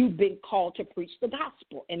you've been called to preach the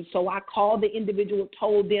gospel. And so I called the individual,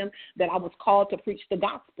 told them that I was called to preach the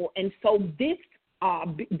gospel. And so this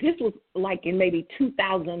was like in maybe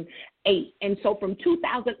 2008. And so from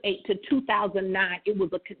 2008 to 2009, it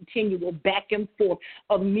was a continual back and forth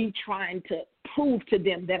of me trying to prove to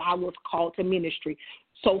them that I was called to ministry.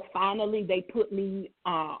 So finally, they put me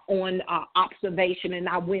on observation, and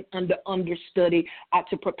I went under understudy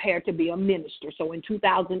to prepare to be a minister. So in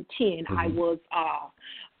 2010, I was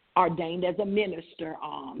ordained as a minister.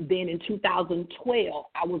 Then in 2012,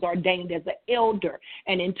 I was ordained as an elder.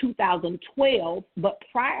 And in 2012, but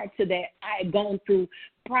prior to that, I had gone through,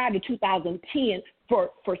 prior to 2010,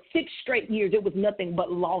 for 6 straight years, it was nothing but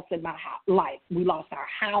loss in my life. We lost our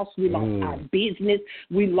house. We lost our business.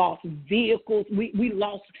 We lost vehicles. We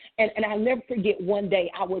lost, and I'll never forget, one day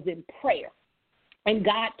I was in prayer, and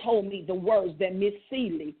God told me the words that Miss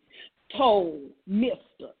Seeley told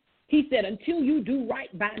Mister. He said, until you do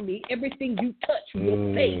right by me, everything you touch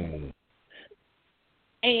will fail.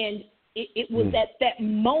 And it was at that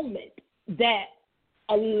moment that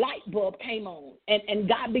a light bulb came on, and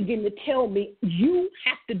God began to tell me, you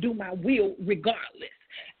have to do my will regardless.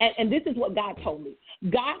 And this is what God told me.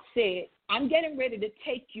 God said, I'm getting ready to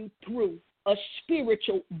take you through a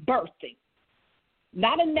spiritual birthing.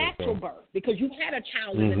 Not a natural birth, because you've had a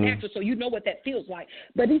child in the natural, so you know what that feels like.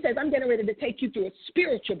 But he says, I'm getting ready to take you through a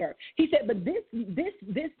spiritual birth. He said, but this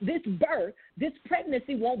birth, this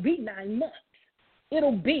pregnancy won't be 9 months.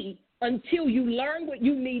 It'll be until you learn what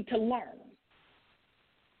you need to learn.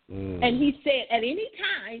 And he said, at any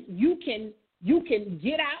time, you can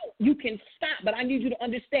get out, you can stop, but I need you to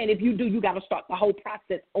understand, if you do, you got to start the whole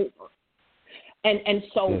process over. And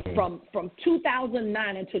so from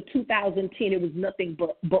 2009 until 2010, it was nothing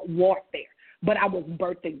but warfare. But I was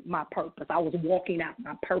birthing my purpose. I was walking out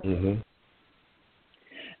my purpose.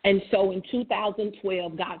 And so in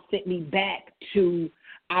 2012, God sent me back to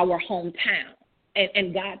our hometown.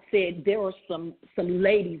 And God said, there are some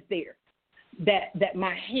ladies there that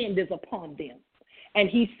my hand is upon them. And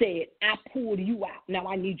he said, I pulled you out. Now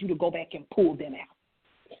I need you to go back and pull them out.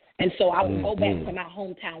 And so I would go back to my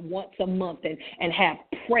hometown once a month and have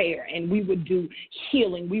prayer, and we would do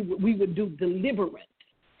healing. We would do deliverance.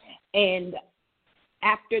 And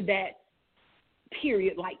after that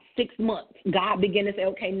period, like 6 months, God began to say,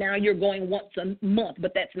 okay, now you're going once a month,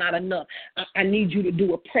 but that's not enough. I need you to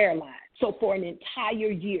do a prayer line. So for an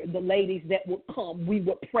entire year, the ladies that would come, we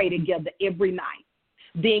would pray together every night.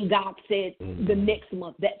 Then God said the next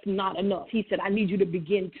month, that's not enough. He said, I need you to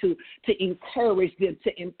begin to encourage them,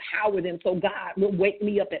 to empower them. So God would wake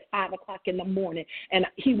me up at 5 o'clock in the morning, and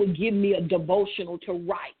he would give me a devotional to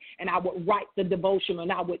write. And I would write the devotional,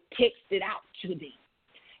 and I would text it out to them.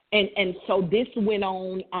 And so this went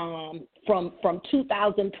on from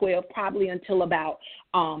 2012 probably until about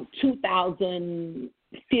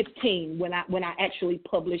 2015 when I actually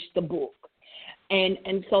published the book.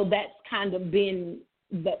 And so that's kind of been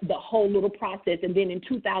the whole little process. And then in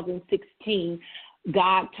 2016,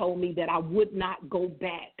 God told me that I would not go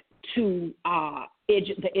back to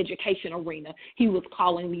the education arena. He was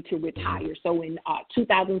calling me to retire. So in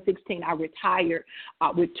 2016, I retired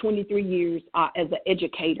with 23 years as an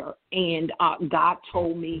educator. And God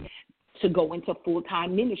told me to go into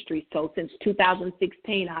full-time ministry. So since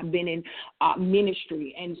 2016, I've been in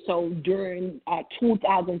ministry. And so during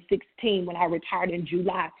 2016, when I retired in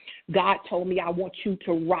July, God told me, I want you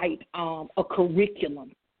to write a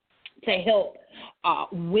curriculum to help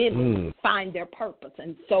women find their purpose.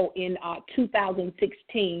 And so in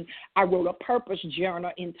 2016, I wrote a purpose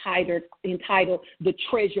journal entitled The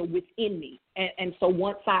Treasure Within Me. And so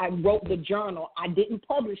once I wrote the journal, I didn't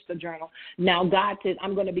publish the journal. Now God says,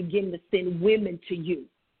 I'm going to begin to send women to you,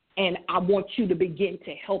 and I want you to begin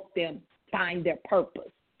to help them find their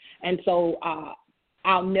purpose. And so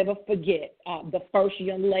I'll never forget the first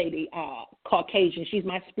young lady, Caucasian. She's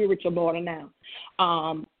my spiritual daughter now.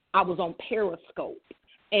 I was on Periscope,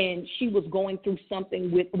 and she was going through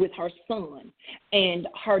something with her son, and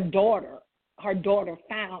her daughter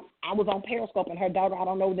found, I was on Periscope, and her daughter, I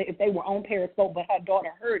don't know if they were on Periscope, but her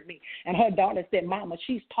daughter heard me, and her daughter said, "Mama,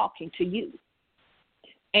 she's talking to you."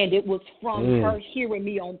 And it was from her hearing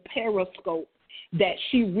me on Periscope that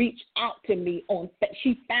she reached out to me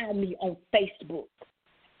she found me on Facebook.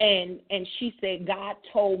 And she said, "God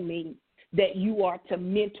told me that you are to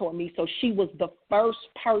mentor me." So she was the first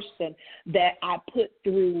person that I put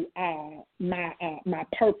through my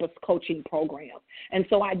Purpose coaching program. And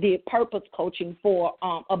so I did Purpose coaching for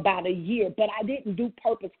about a year, but I didn't do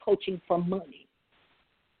Purpose coaching for money.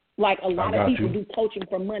 Like a lot of people do coaching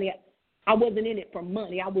for money. I wasn't in it for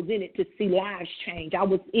money. I was in it to see lives change. I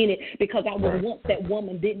was in it because I was once that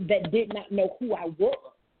woman that did not know who I was.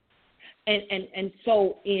 And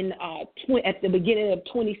so at the beginning of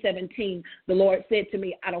 2017, the Lord said to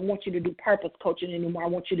me, "I don't want you to do Purpose coaching anymore. I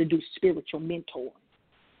want you to do spiritual mentoring."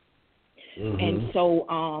 And so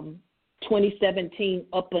 2017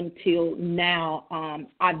 up until now,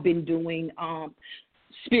 I've been doing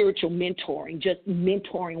spiritual mentoring, just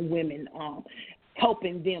mentoring women,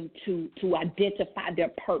 helping them to identify their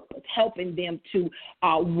purpose, helping them to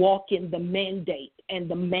walk in the mandate and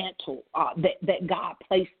the mantle that God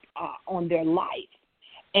placed on their life.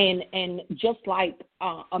 And just like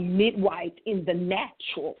a midwife in the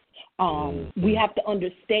natural, we have to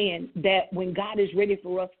understand that when God is ready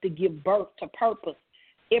for us to give birth to purpose,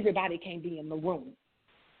 everybody can't be in the room.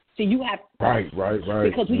 So you have right.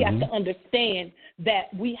 Because we have to understand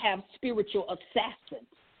that we have spiritual assassins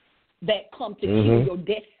that come to kill your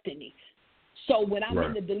destiny. So when I'm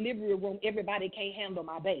in the delivery room, everybody can't handle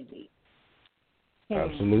my baby.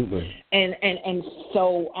 Absolutely. And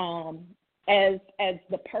so as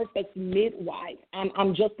the Purpose midwife,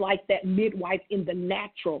 I'm just like that midwife in the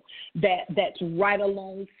natural that's right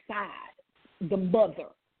alongside the mother,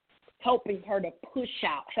 helping her to push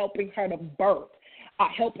out, helping her to birth,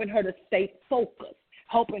 helping her to stay focused,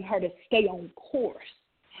 helping her to stay on course,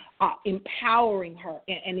 empowering her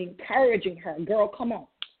and encouraging her. Girl, come on.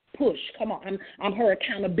 Push, come on. I'm her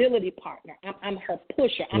accountability partner. I'm her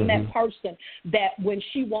pusher. I'm that person that when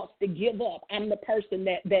she wants to give up, I'm the person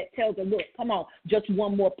that tells her, look, come on, just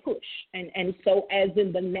one more push. And so as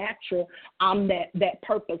in the natural, I'm that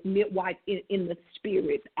Purpose midwife in the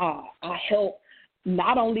spirit. I help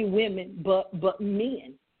not only women but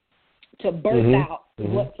men to birth out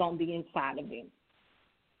what's on the inside of them.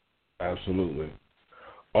 Absolutely.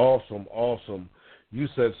 Awesome. You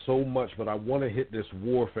said so much, but I want to hit this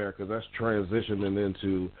warfare because that's transitioning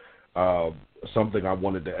into something I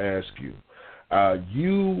wanted to ask you.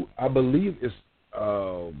 I believe it's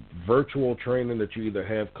virtual training that you either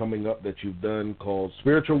have coming up that you've done called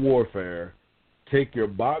Spiritual Warfare, Take Your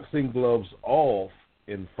Boxing Gloves Off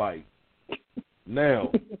and Fight. Now,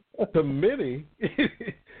 to many,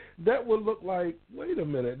 that would look like, wait a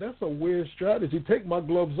minute, that's a weird strategy. Take my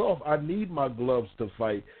gloves off. I need my gloves to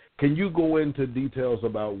fight. Can you go into details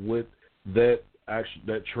about what that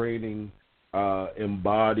training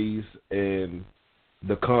embodies and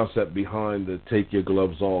the concept behind the take your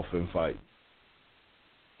gloves off and fight?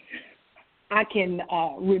 I can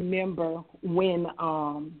remember when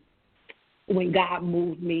God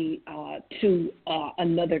moved me to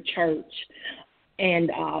another church.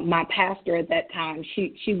 And my pastor at that time,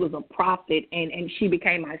 she was a prophet, and she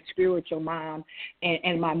became my spiritual mom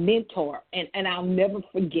and my mentor. And I'll never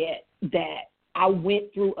forget that I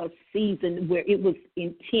went through a season where it was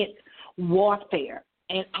intense warfare,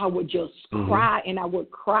 and I would just cry, and I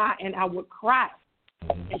would cry, and I would cry.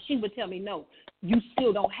 And she would tell me, no, you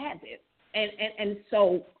still don't have it. And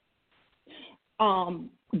so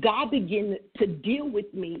God began to deal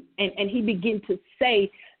with me, and he began to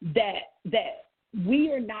say that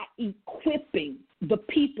we are not equipping the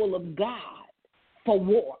people of God for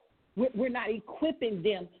war. We're not equipping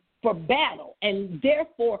them for battle, and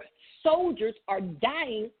therefore soldiers are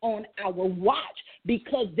dying on our watch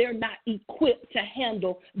because they're not equipped to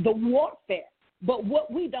handle the warfare. But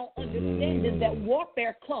what we don't understand is that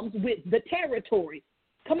warfare comes with the territory.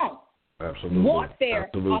 Come on. Absolutely. Warfare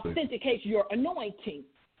authenticates your anointing.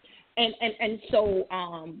 And so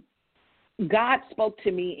God spoke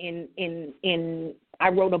to me in I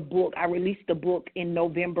wrote a book. I released a book in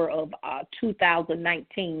November of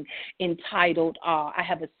 2019 entitled, I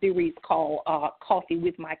have a series called Coffee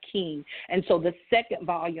with My King. And so the second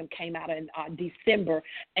volume came out in December,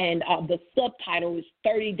 and the subtitle is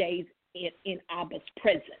 30 Days in Abba's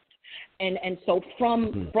Presence. And so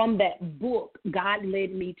from that book, God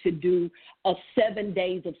led me to do a 7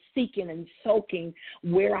 days of seeking and soaking,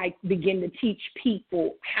 where I begin to teach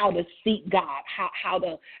people how to seek God,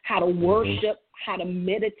 how to worship, how to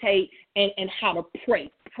meditate, and how to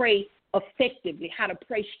pray effectively, how to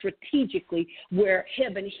pray strategically, where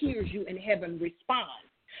heaven hears you and heaven responds.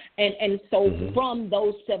 And so from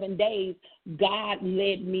those 7 days, God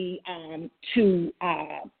led me to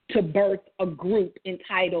birth a group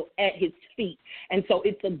entitled At His Feet. And so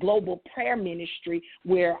it's a global prayer ministry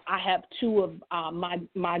where I have two of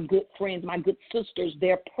my good friends, my good sisters,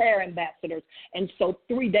 they're prayer ambassadors. And so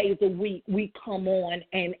 3 days a week we come on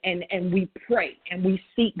and we pray and we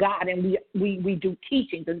seek God and we do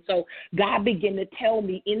teachings. And so God began to tell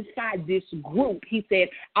me inside this group, he said,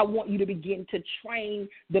 I want you to begin to train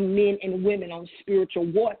the men and women on spiritual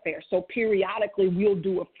warfare. So periodically we'll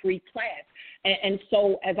do a free class. And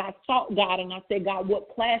so as I sought God and I said, God,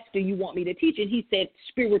 what class do you want me to teach? And he said,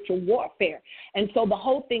 spiritual warfare. And so the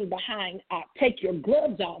whole thing behind take your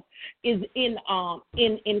gloves off is in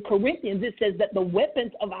Corinthians, it says that the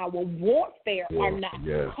weapons of our warfare are not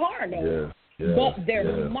carnal, but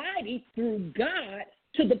they're mighty through God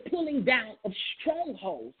to the pulling down of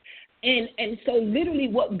strongholds. And so literally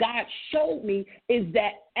what God showed me is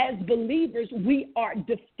that as believers, we are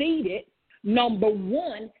defeated. Number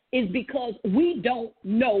one is because we don't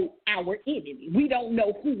know our enemy. We don't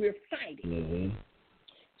know who we're fighting.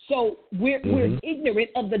 So we're ignorant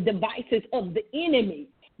of the devices of the enemy.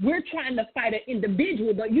 We're trying to fight an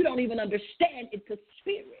individual, but you don't even understand it's a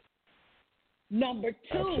spirit. Number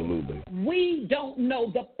two, we don't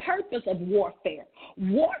know the purpose of warfare.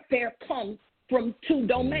 Warfare comes from two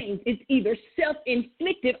domains. It's either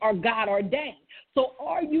self-inflicted or God-ordained. So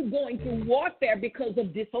are you going through warfare because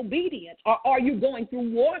of disobedience? Or are you going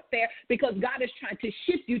through warfare because God is trying to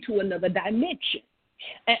shift you to another dimension?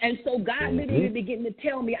 And so God literally began to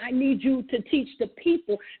tell me, I need you to teach the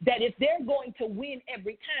people that if they're going to win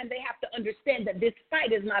every time, they have to understand that this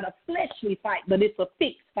fight is not a fleshly fight, but it's a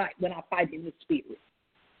fixed fight when I fight in the spirit.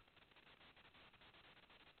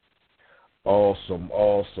 Awesome.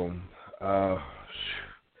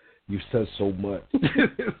 You said so much.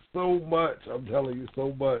 So much. I'm telling you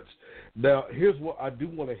so much. Now, here's what I do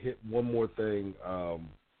want to hit one more thing. I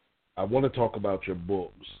want to talk about your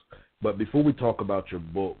books. But before we talk about your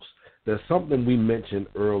books, there's something we mentioned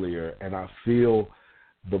earlier, and I feel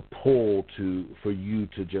the pull for you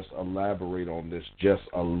to just elaborate on this just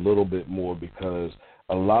a little bit more, because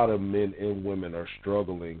a lot of men and women are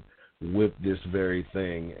struggling with this very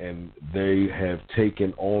thing, and they have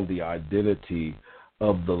taken on the identity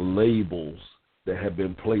of the labels that have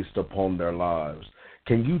been placed upon their lives.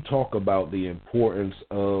 Can you talk about the importance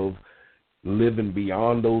of living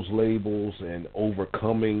beyond those labels and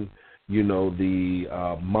overcoming, the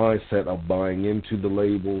mindset of buying into the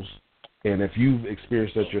labels? And if you've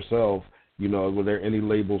experienced that yourself, were there any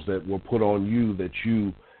labels that were put on you that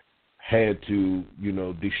you had to,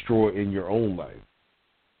 destroy in your own life?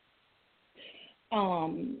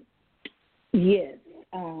 Yes.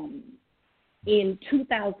 In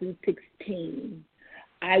 2016,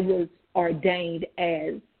 I was ordained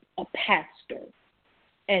as a pastor.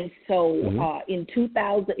 And so in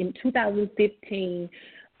 2015,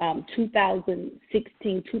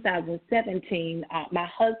 2016, 2017, my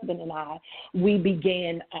husband and I, we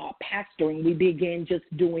began pastoring. We began just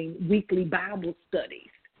doing weekly Bible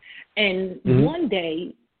studies. And one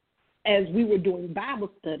day, as we were doing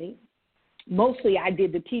Bible study, mostly I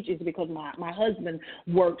did the teachings because my husband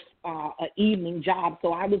works an evening job,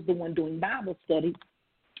 so I was the one doing Bible study.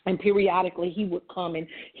 And periodically he would come and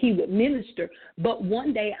he would minister. But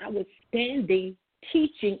one day I was standing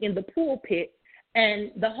teaching in the pulpit,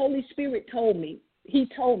 and the Holy Spirit told me, he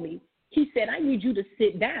said, I need you to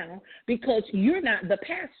sit down because you're not the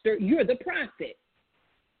pastor, you're the prophet.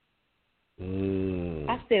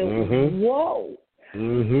 I said, whoa.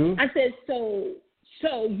 I said, so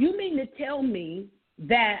you mean to tell me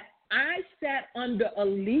that I sat under a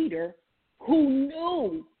leader who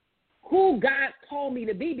knew who God called me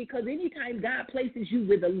to be? Because anytime God places you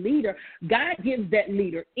with a leader, God gives that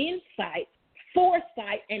leader insight,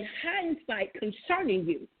 foresight, and hindsight concerning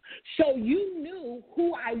you. So you knew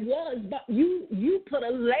who I was, but you put a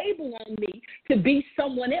label on me to be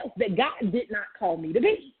someone else that God did not call me to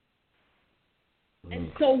be.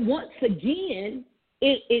 And so once again,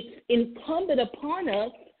 it's incumbent upon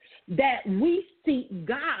us that we seek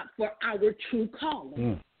God for our true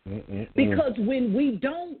calling. Because when we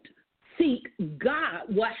don't seek God,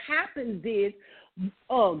 what happens is,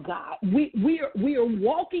 we are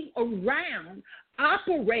walking around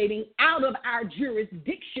operating out of our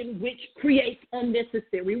jurisdiction, which creates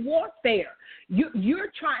unnecessary warfare.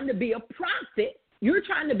 You're trying to be a prophet. You're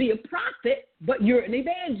trying to be a prophet, but you're an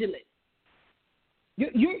evangelist.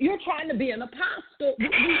 You're trying to be an apostle.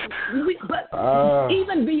 But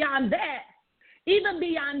even beyond that,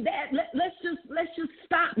 let's just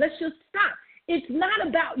stop. It's not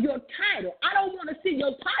about your title. I don't want to see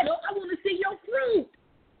your title. I want to see your fruit.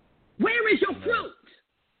 Where is your fruit?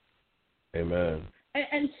 Amen.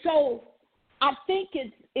 And so I think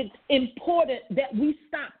it's important that we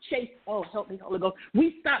stop chasing. Oh, help me, Holy Ghost.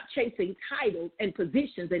 We stop chasing titles and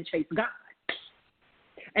positions and chase God.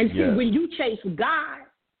 And see, when you chase God,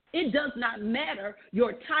 it does not matter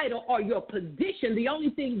your title or your position. The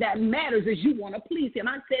only thing that matters is you want to please him.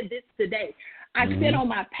 I said this today. I said on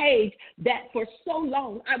my page that for so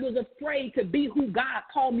long I was afraid to be who God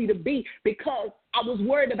called me to be because I was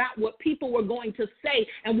worried about what people were going to say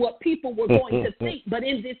and what people were going to think. But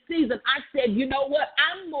in this season, I said, you know what?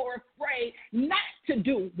 I'm more afraid not to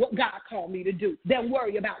do what God called me to do than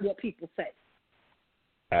worry about what people say.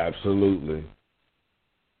 Absolutely.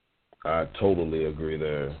 I totally agree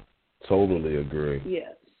there. Totally agree.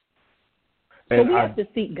 Yes. And so we have to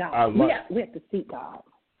seek God. We have to seek God.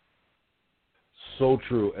 So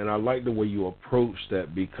true. And I like the way you approach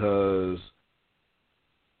that because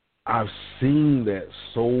I've seen that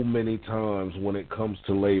so many times when it comes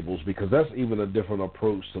to labels, because that's even a different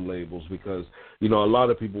approach to labels because, a lot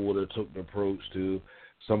of people would have took the approach to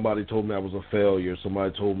somebody told me I was a failure.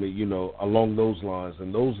 Somebody told me, along those lines.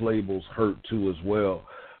 And those labels hurt too as well.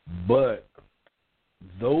 But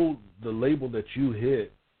though the label that you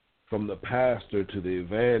hit from the pastor to the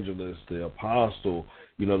evangelist, the apostle,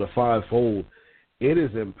 the fivefold, it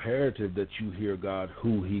is imperative that you hear God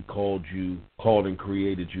who he called and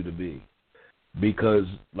created you to be. Because,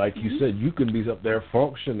 like you said, you can be up there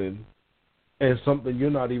functioning in something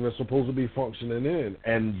you're not even supposed to be functioning in.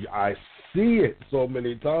 And I see it so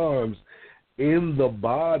many times in the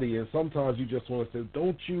body, and sometimes you just want to say,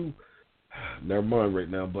 don't you, never mind right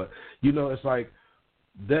now, but, it's like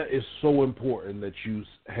that is so important that you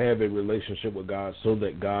have a relationship with God so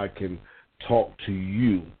that God can talk to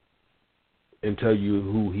you and tell you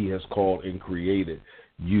who he has called and created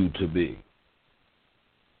you to be.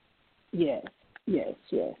 Yes.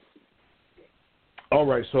 All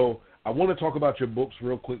right, so I want to talk about your books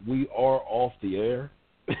real quick. We are off the air.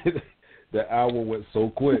 The hour went so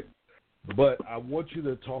quick. But I want you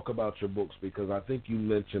to talk about your books because I think you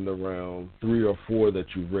mentioned around 3 or 4 that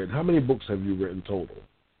you've written. How many books have you written total?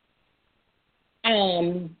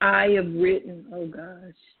 I have written,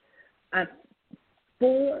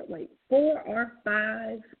 4 or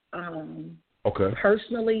 5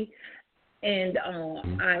 personally, and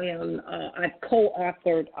I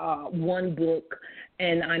co-authored 1 book,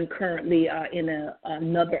 and I'm currently in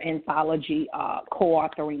another anthology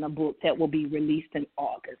co-authoring a book that will be released in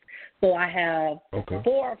August. So I have 4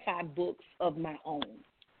 or 5 books of my own.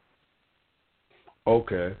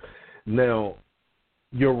 Okay. Now,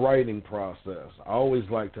 your writing process. I always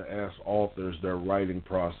like to ask authors their writing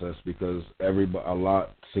process because a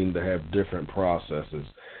lot seem to have different processes.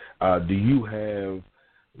 Do you have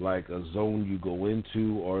like a zone you go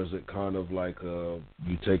into, or is it kind of like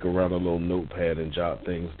you take around a little notepad and jot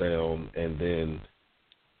things down, and then,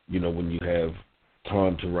 when you have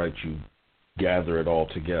time to write, you gather it all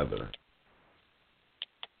together?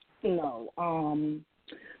 No.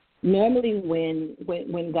 Normally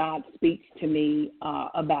when God speaks to me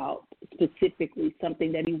about specifically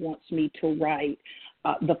something that he wants me to write,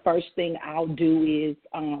 the first thing I'll do is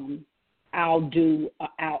I'll do an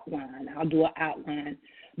outline.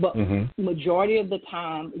 But majority of the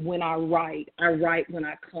time when I write when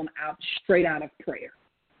I come out straight out of prayer.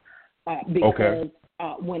 Because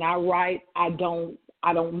when I write, I don't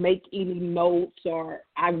make any notes, or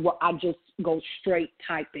I just go straight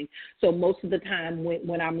typing. So most of the time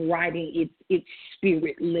when I'm writing, it's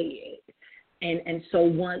spirit led. And so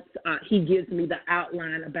once he gives me the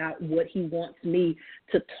outline about what he wants me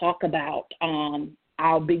to talk about,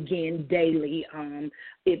 I'll begin daily.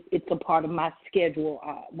 It's a part of my schedule.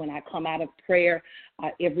 When I come out of prayer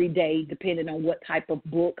every day, depending on what type of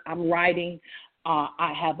book I'm writing,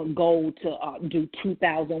 I have a goal to do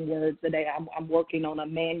 2,000 words a day. I'm working on a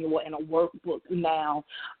manual and a workbook now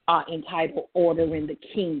entitled Ordering the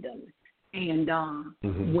Kingdom. And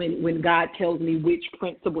when God tells me which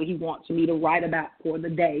principle he wants me to write about for the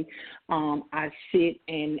day, I sit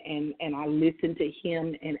and I listen to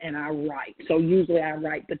him and I write. So usually I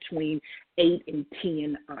write between 8 and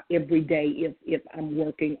 10 every day if I'm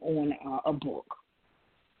working on a book.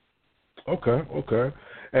 Okay.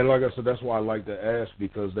 And like I said, that's why I like to ask,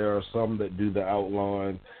 because there are some that do the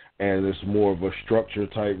outline and it's more of a structure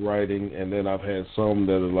type writing, and then I've had some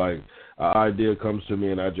that are like, an idea comes to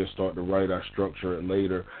me and I just start to write, I structure it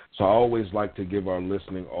later. So I always like to give our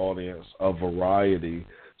listening audience a variety,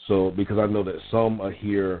 so because I know that some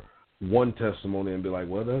hear one testimony and be like,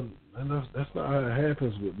 well, that's not how it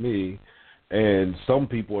happens with me. And some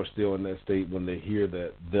people are still in that state when they hear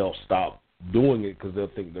that, they'll stop doing it because they'll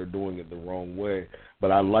think they're doing it the wrong way.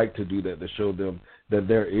 But I like to do that to show them that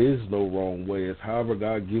there is no wrong way. It's however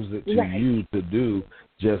God gives it to you to do.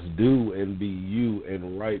 Just do and be you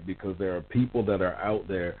and right, because there are people that are out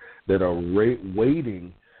there that are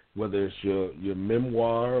waiting, whether it's your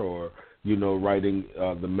memoir or, writing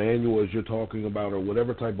the manual as you're talking about, or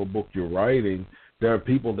whatever type of book you're writing. There are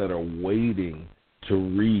people that are waiting to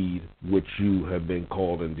read what you have been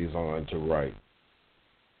called and designed to write.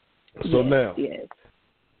 So now,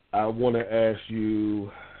 I want to ask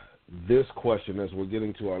you this question as we're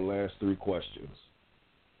getting to our last three questions.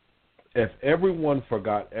 If everyone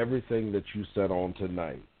forgot everything that you said on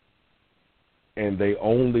tonight and they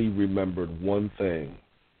only remembered one thing,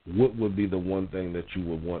 what would be the one thing that you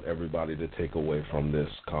would want everybody to take away from this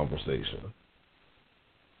conversation?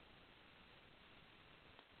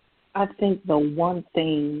 I think the one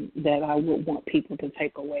thing that I would want people to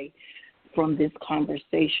take away from this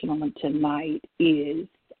conversation on tonight is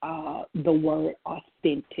the word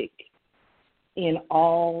authentic. In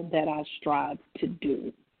all that I strive to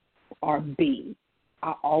do or be,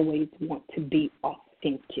 I always want to be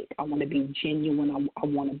authentic. I want to be genuine. I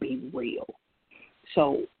want to be real.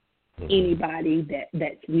 So anybody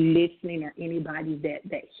that's listening or anybody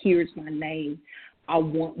that hears my name, I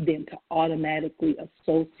want them to automatically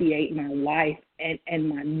associate my life and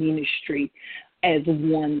my ministry as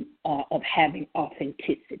one of having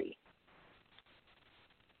authenticity.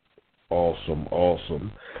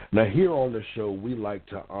 Awesome. Now, here on the show, we like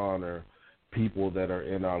to honor people that are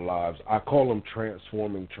in our lives. I call them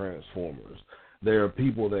transforming transformers. They are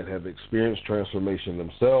people that have experienced transformation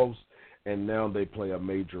themselves, and now they play a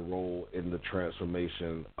major role in the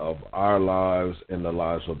transformation of our lives and the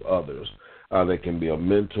lives of others. They can be a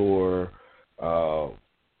mentor,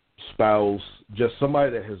 spouse, just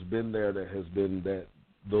somebody that has been there, that has been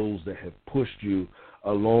those that have pushed you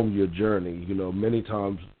along your journey. Many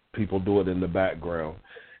times people do it in the background.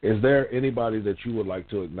 Is there anybody that you would like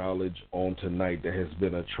to acknowledge on tonight that has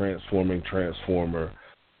been a transforming transformer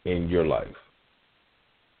in your life?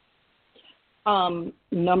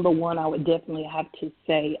 Number one, I would definitely have to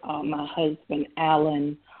say my husband,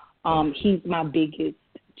 Allan. He's my biggest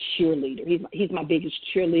cheerleader. He's my biggest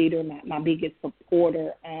cheerleader, my biggest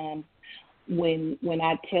supporter. When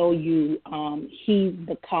I tell you he's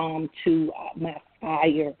the calm to my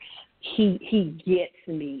fire, he gets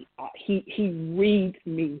me. He reads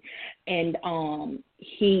me, and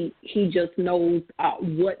he just knows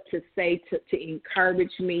what to say to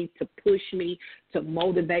encourage me, to push me, to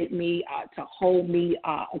motivate me, to hold me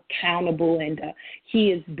accountable. And he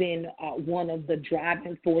has been one of the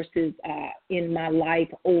driving forces in my life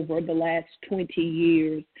over the last 20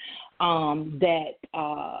 years. That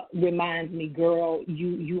reminds me, girl,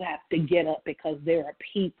 you have to get up, because there are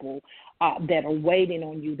people that are waiting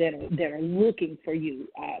on you, that are looking for you.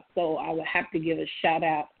 So I would have to give a shout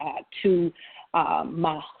out to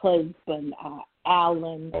my husband,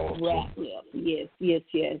 Allan Ratliff. Yes.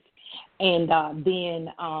 And then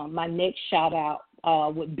my next shout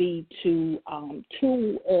out would be to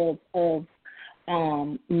two of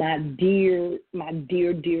my dear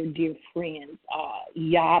friends,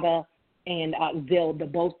 Yada and Zelda.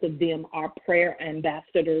 Both of them are prayer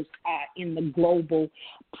ambassadors in the global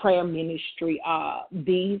prayer ministry.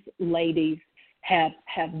 These ladies have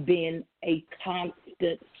been a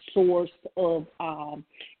constant source of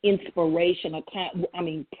inspiration.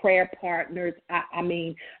 Prayer partners.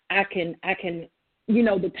 I can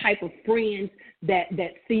the type of friends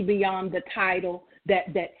that see beyond the title,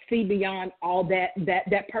 that see beyond all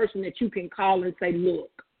that person that you can call and say,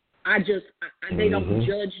 look, they don't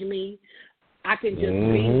judge me. I can just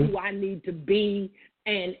be who I need to be,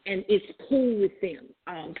 and it's cool with them.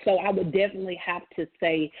 So I would definitely have to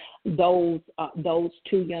say those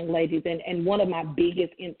two young ladies, and one of my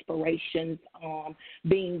biggest inspirations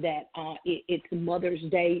being that it's Mother's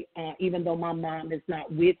Day. Even though my mom is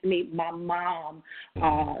not with me, my mom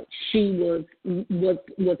she was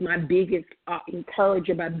my biggest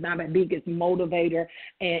encourager, my biggest motivator,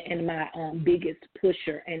 and my biggest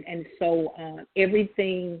pusher, and so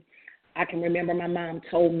everything. I can remember my mom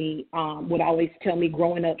told me, would always tell me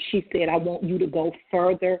growing up, she said, I want you to go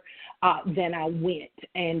further than I went.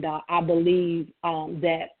 And I believe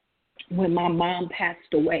that when my mom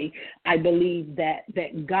passed away, I believe that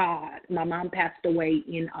God, my mom passed away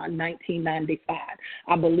in 1995.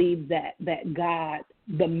 I believe that God,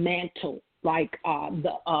 the mantle, like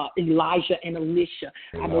the Elijah and Elisha,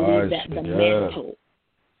 I believe that the mantle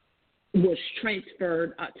was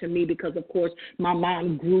transferred to me because, of course, my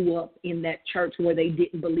mom grew up in that church where they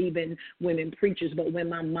didn't believe in women preachers. But when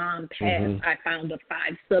my mom passed, I found a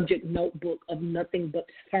 5-subject notebook of nothing but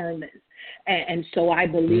sermons. And so I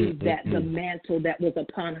believe that the mantle that was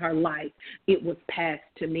upon her life, it was passed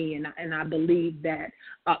to me. And I believe that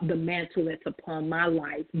the mantle that's upon my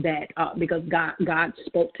life, that because God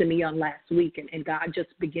spoke to me on last week, and God just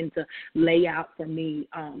began to lay out for me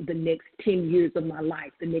the next 10 years of my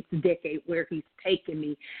life, the next decade where he's taken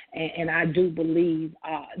me. And I do believe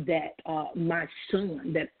that my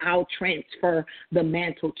son, that I'll transfer the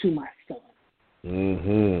mantle to my son.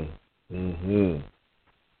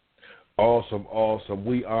 Awesome.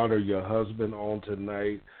 We honor your husband on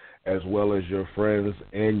tonight, as well as your friends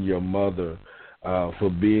and your mother, for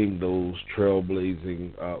being those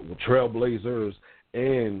trailblazers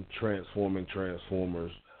and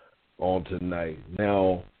transformers on tonight.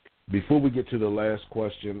 Now, before we get to the last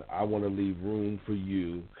question, I want to leave room for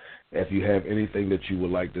you, if you have anything that you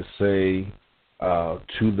would like to say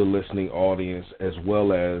to the listening audience, as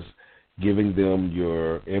well as giving them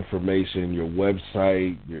your information, your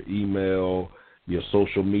website, your email, your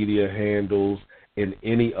social media handles, and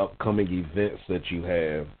any upcoming events that you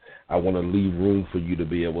have. I want to leave room for you to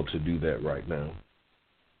be able to do that right now.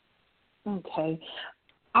 Okay.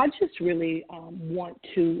 I just really want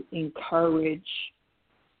to encourage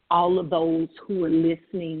all of those who are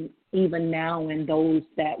listening even now and those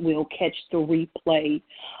that will catch the replay.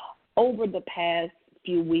 Over the past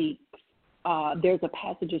few weeks, there's a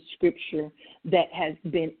passage of scripture that has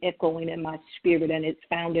been echoing in my spirit, and it's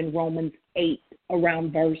found in Romans 8,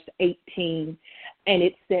 around verse 18. And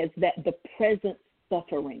it says that the present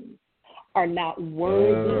sufferings are not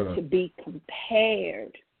worthy to be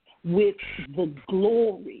compared with the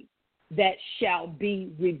glory that shall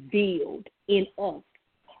be revealed in us.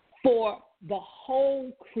 For the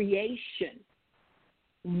whole creation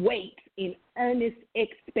waits in earnest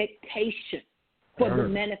expectation for the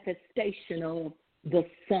manifestation of the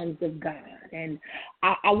sons of God. And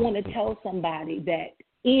I want to tell somebody that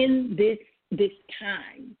in this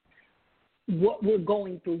time, what we're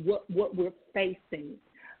going through, what we're facing,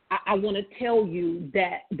 I want to tell you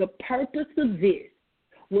that the purpose of this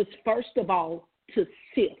was, first of all, to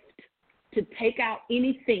sift, to take out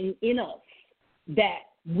anything in us that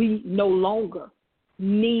we no longer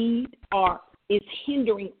need or is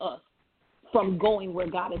hindering us from going where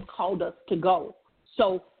God has called us to go.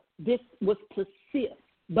 So this was to sift,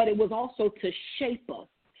 but it was also to shape us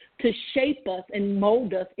and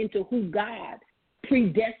mold us into who God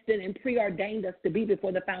predestined and preordained us to be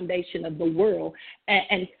before the foundation of the world,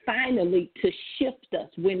 and finally to shift us.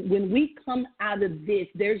 When we come out of this,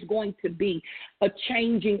 there's going to be a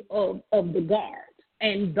changing of the guard,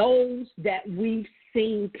 and those that we've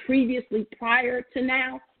seen previously prior to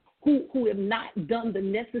now, who have not done the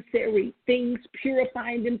necessary things,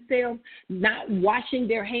 purifying themselves, not washing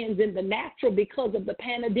their hands in the natural because of the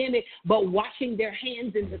pandemic, but washing their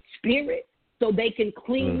hands in the spirit so they can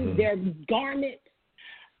clean their garments.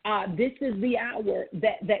 This is the hour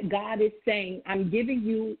that God is saying, I'm giving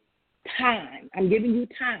you time. I'm giving you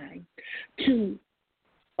time to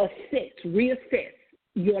reassess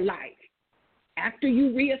your life. After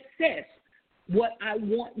you reassess, what I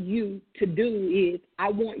want you to do is I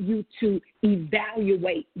want you to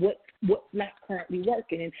evaluate what's not currently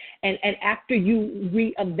working. And after you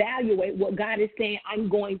reevaluate, what God is saying, I'm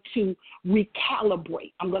going to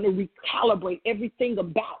recalibrate. I'm going to recalibrate everything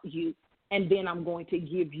about you, and then I'm going to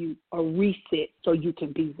give you a reset so you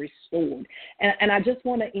can be restored. And I just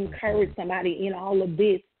want to encourage somebody in all of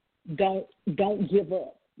this, don't give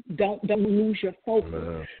up. Don't lose your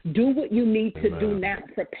focus. Do what you need to do now.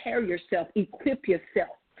 Prepare yourself. Equip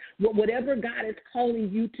yourself. Whatever God is calling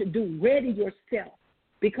you to do, ready yourself.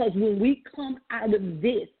 Because when we come out of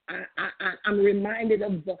this, I'm reminded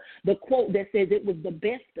of the quote that says it was the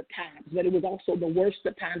best of times, but it was also the worst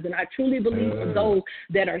of times. And I truly believe for those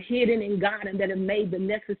that are hidden in God and that have made the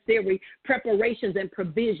necessary preparations and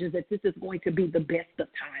provisions, that this is going to be the best of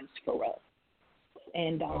times for us.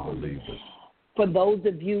 And I believe it. For those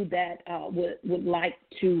of you that would like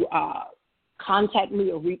to contact me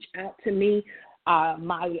or reach out to me,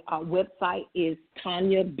 my website is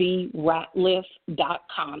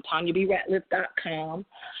TonyaBRatliff.com, TonyaBRatliff.com.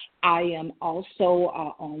 I am also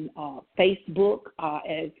on Facebook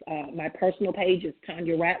as my personal page is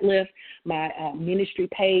Tonya Ratliff. My ministry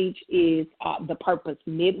page is the Purpose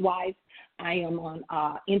Midwife. I am on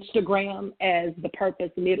Instagram as the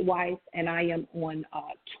Purpose Midwife, and I am on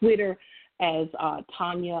Twitter as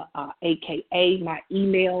Tonya, a.k.a. My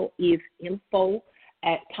email is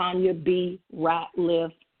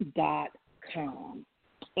info@TonyaBRatliff.com.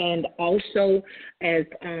 And also, as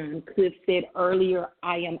Cliff said earlier,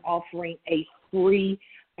 I am offering a free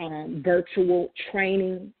virtual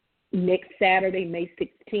training next Saturday, May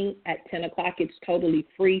 16th at 10 o'clock. It's totally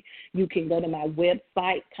free. You can go to my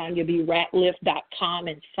website, TonyaBRatliff.com,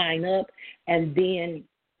 and sign up. And then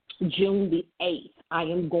June the 8th, I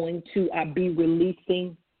am going to be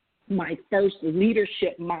releasing my first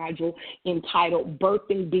leadership module entitled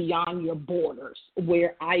Birthing Beyond Your Borders,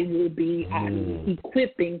 where I will be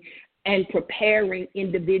equipping and preparing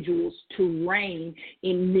individuals to reign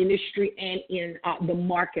in ministry and in the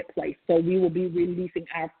marketplace. So we will be releasing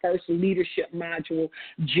our first leadership module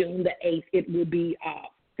June the 8th. It will be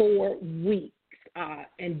 4 weeks.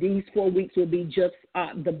 And these 4 weeks will be just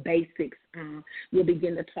the basics. We'll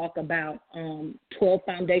begin to talk about 12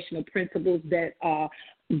 foundational principles that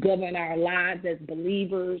govern our lives as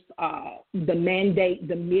believers, the mandate,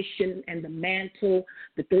 the mission, and the mantle,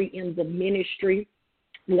 the 3 M's of ministry.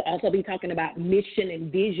 We'll also be talking about mission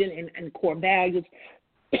and vision and core values.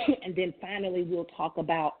 And then finally, we'll talk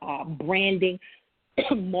about branding,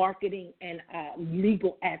 marketing, and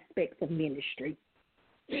legal aspects of ministry.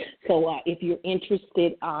 So if you're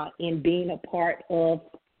interested in being a part of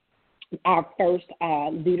our first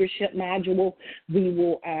leadership module, we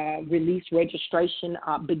will release registration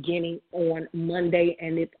beginning on Monday,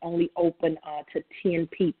 and it's only open to 10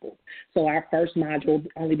 people. So our first module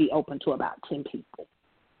will only be open to about 10 people.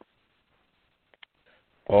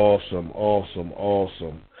 Awesome.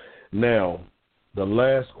 Now, the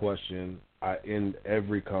last question, I end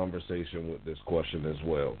every conversation with this question as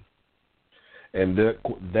well. And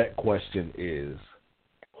that question is,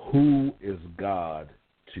 who is God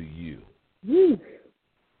to you?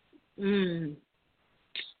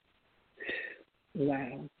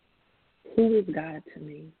 Wow. Who is God to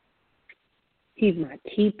me? He's my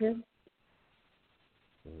keeper.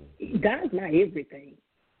 God's my everything.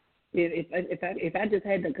 If I just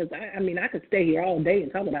had to, because I could stay here all day and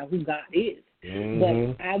talk about who God is.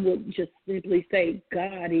 But I would just simply say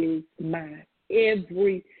God is my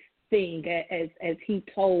everything. As he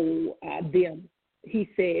told them, he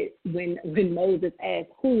said when Moses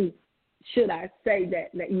asked, who should I say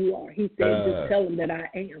that you are? He said, just tell him that I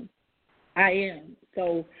am. I am.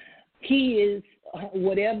 So he is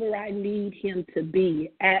whatever I need him to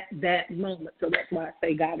be at that moment. So that's why I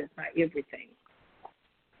say God is my everything.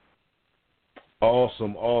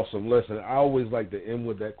 Awesome. Listen, I always like to end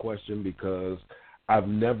with that question because I've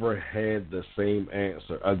never had the same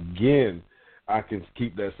answer. Again, I can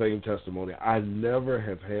keep that same testimony. I never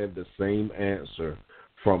have had the same answer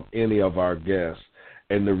from any of our guests.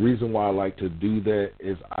 And the reason why I like to do that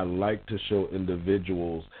is I like to show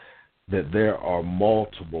individuals that there are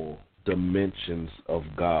multiple dimensions of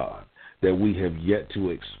God that we have yet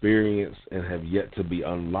to experience and have yet to be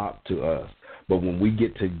unlocked to us. But when we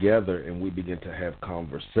get together and we begin to have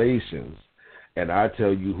conversations, and I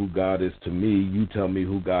tell you who God is to me, you tell me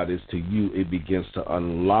who God is to you, it begins to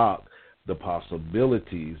unlock the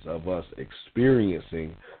possibilities of us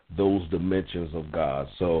experiencing those dimensions of God.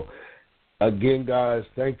 So, again, guys,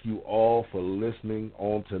 thank you all for listening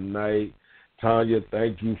on tonight. Tonya,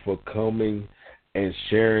 thank you for coming and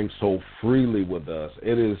sharing so freely with us.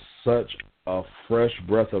 It is such a fresh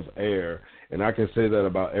breath of air, and I can say that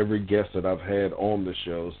about every guest that I've had on the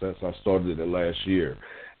show since I started it last year.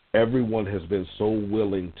 Everyone has been so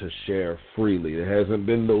willing to share freely. It hasn't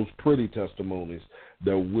been those pretty testimonies.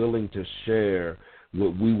 They're willing to share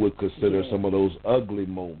what we would consider some of those ugly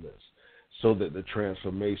moments so that the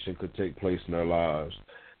transformation could take place in their lives.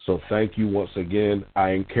 So thank you once again. I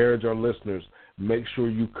encourage our listeners, make sure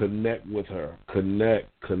you connect with her. Connect.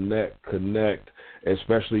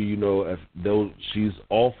 Especially, if she's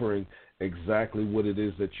offering exactly what it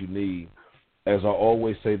is that you need. As I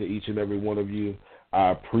always say to each and every one of you,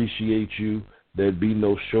 I appreciate you. There'd be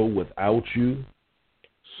no show without you.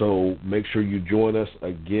 So make sure you join us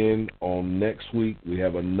again on next week. We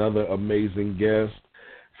have another amazing guest.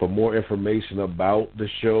 For more information about the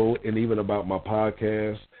show and even about my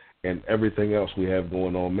podcast and everything else we have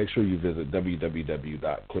going on, make sure you visit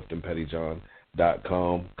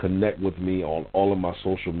www.cliftonpettyjohn.com. Connect with me on all of my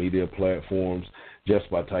social media platforms just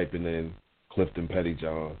by typing in Clifton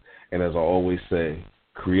Pettyjohn. And as I always say,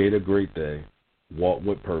 create a great day, walk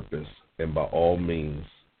with purpose, and by all means,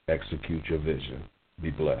 execute your vision.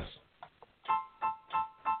 Be blessed.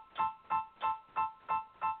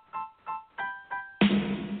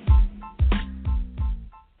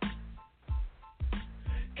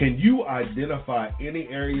 Can you identify any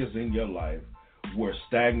areas in your life where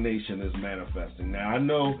stagnation is manifesting? Now, I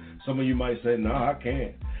know some of you might say, no, I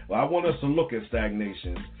can't. Well, I want us to look at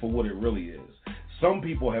stagnation for what it really is. Some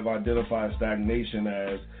people have identified stagnation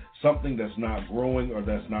as something that's not growing or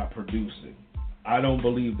that's not producing. I don't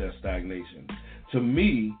believe that's stagnation. To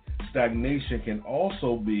me, stagnation can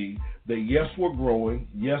also be that, yes, we're growing,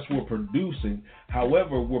 yes, we're producing.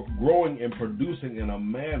 However, we're growing and producing in a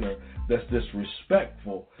manner that's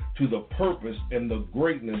disrespectful to the purpose and the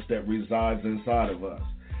greatness that resides inside of us.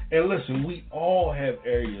 And listen, we all have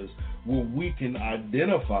areas where we can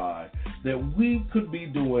identify that we could be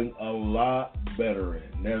doing a lot better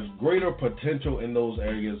in. There's greater potential in those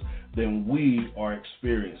areas than we are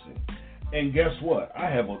experiencing. And guess what? I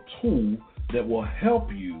have a tool that will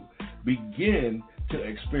help you begin to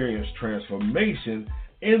experience transformation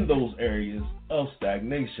in those areas of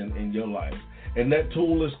stagnation in your life. And that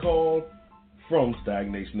tool is called From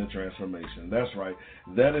Stagnation to Transformation. That's right.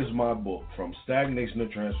 That is my book, From Stagnation to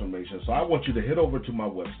Transformation. So I want you to head over to my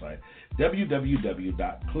website,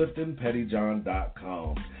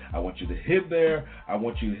 www.cliftonpettyjohn.com. I want you to hit there. I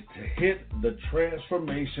want you to hit the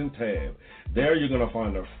Transformation tab. There you're going to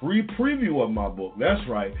find a free preview of my book. That's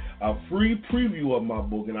right, a free preview of my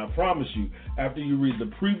book. And I promise you, after you read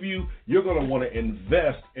the preview, you're going to want to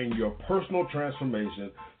invest in your personal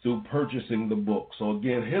transformation through purchasing the book. So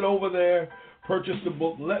again, hit over there, purchase the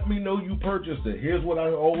book. Let me know you purchased it. Here's what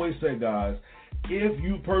I always say, guys. If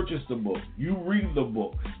you purchase the book, you read the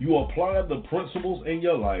book, you apply the principles in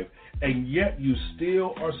your life, and yet you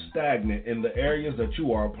still are stagnant in the areas that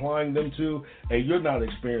you are applying them to, and you're not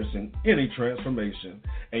experiencing any transformation,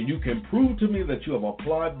 and you can prove to me that you have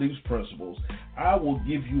applied these principles, I will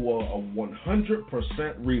give you a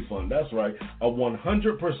 100% refund. That's right, a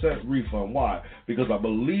 100% refund. Why? Because I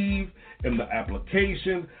believe in the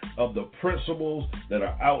application of the principles that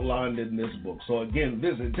are outlined in this book. So again,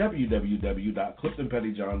 visit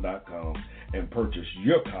www.cliftonpettyjohn.com and purchase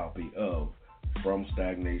your copy of From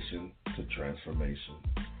Stagnation to Transformation.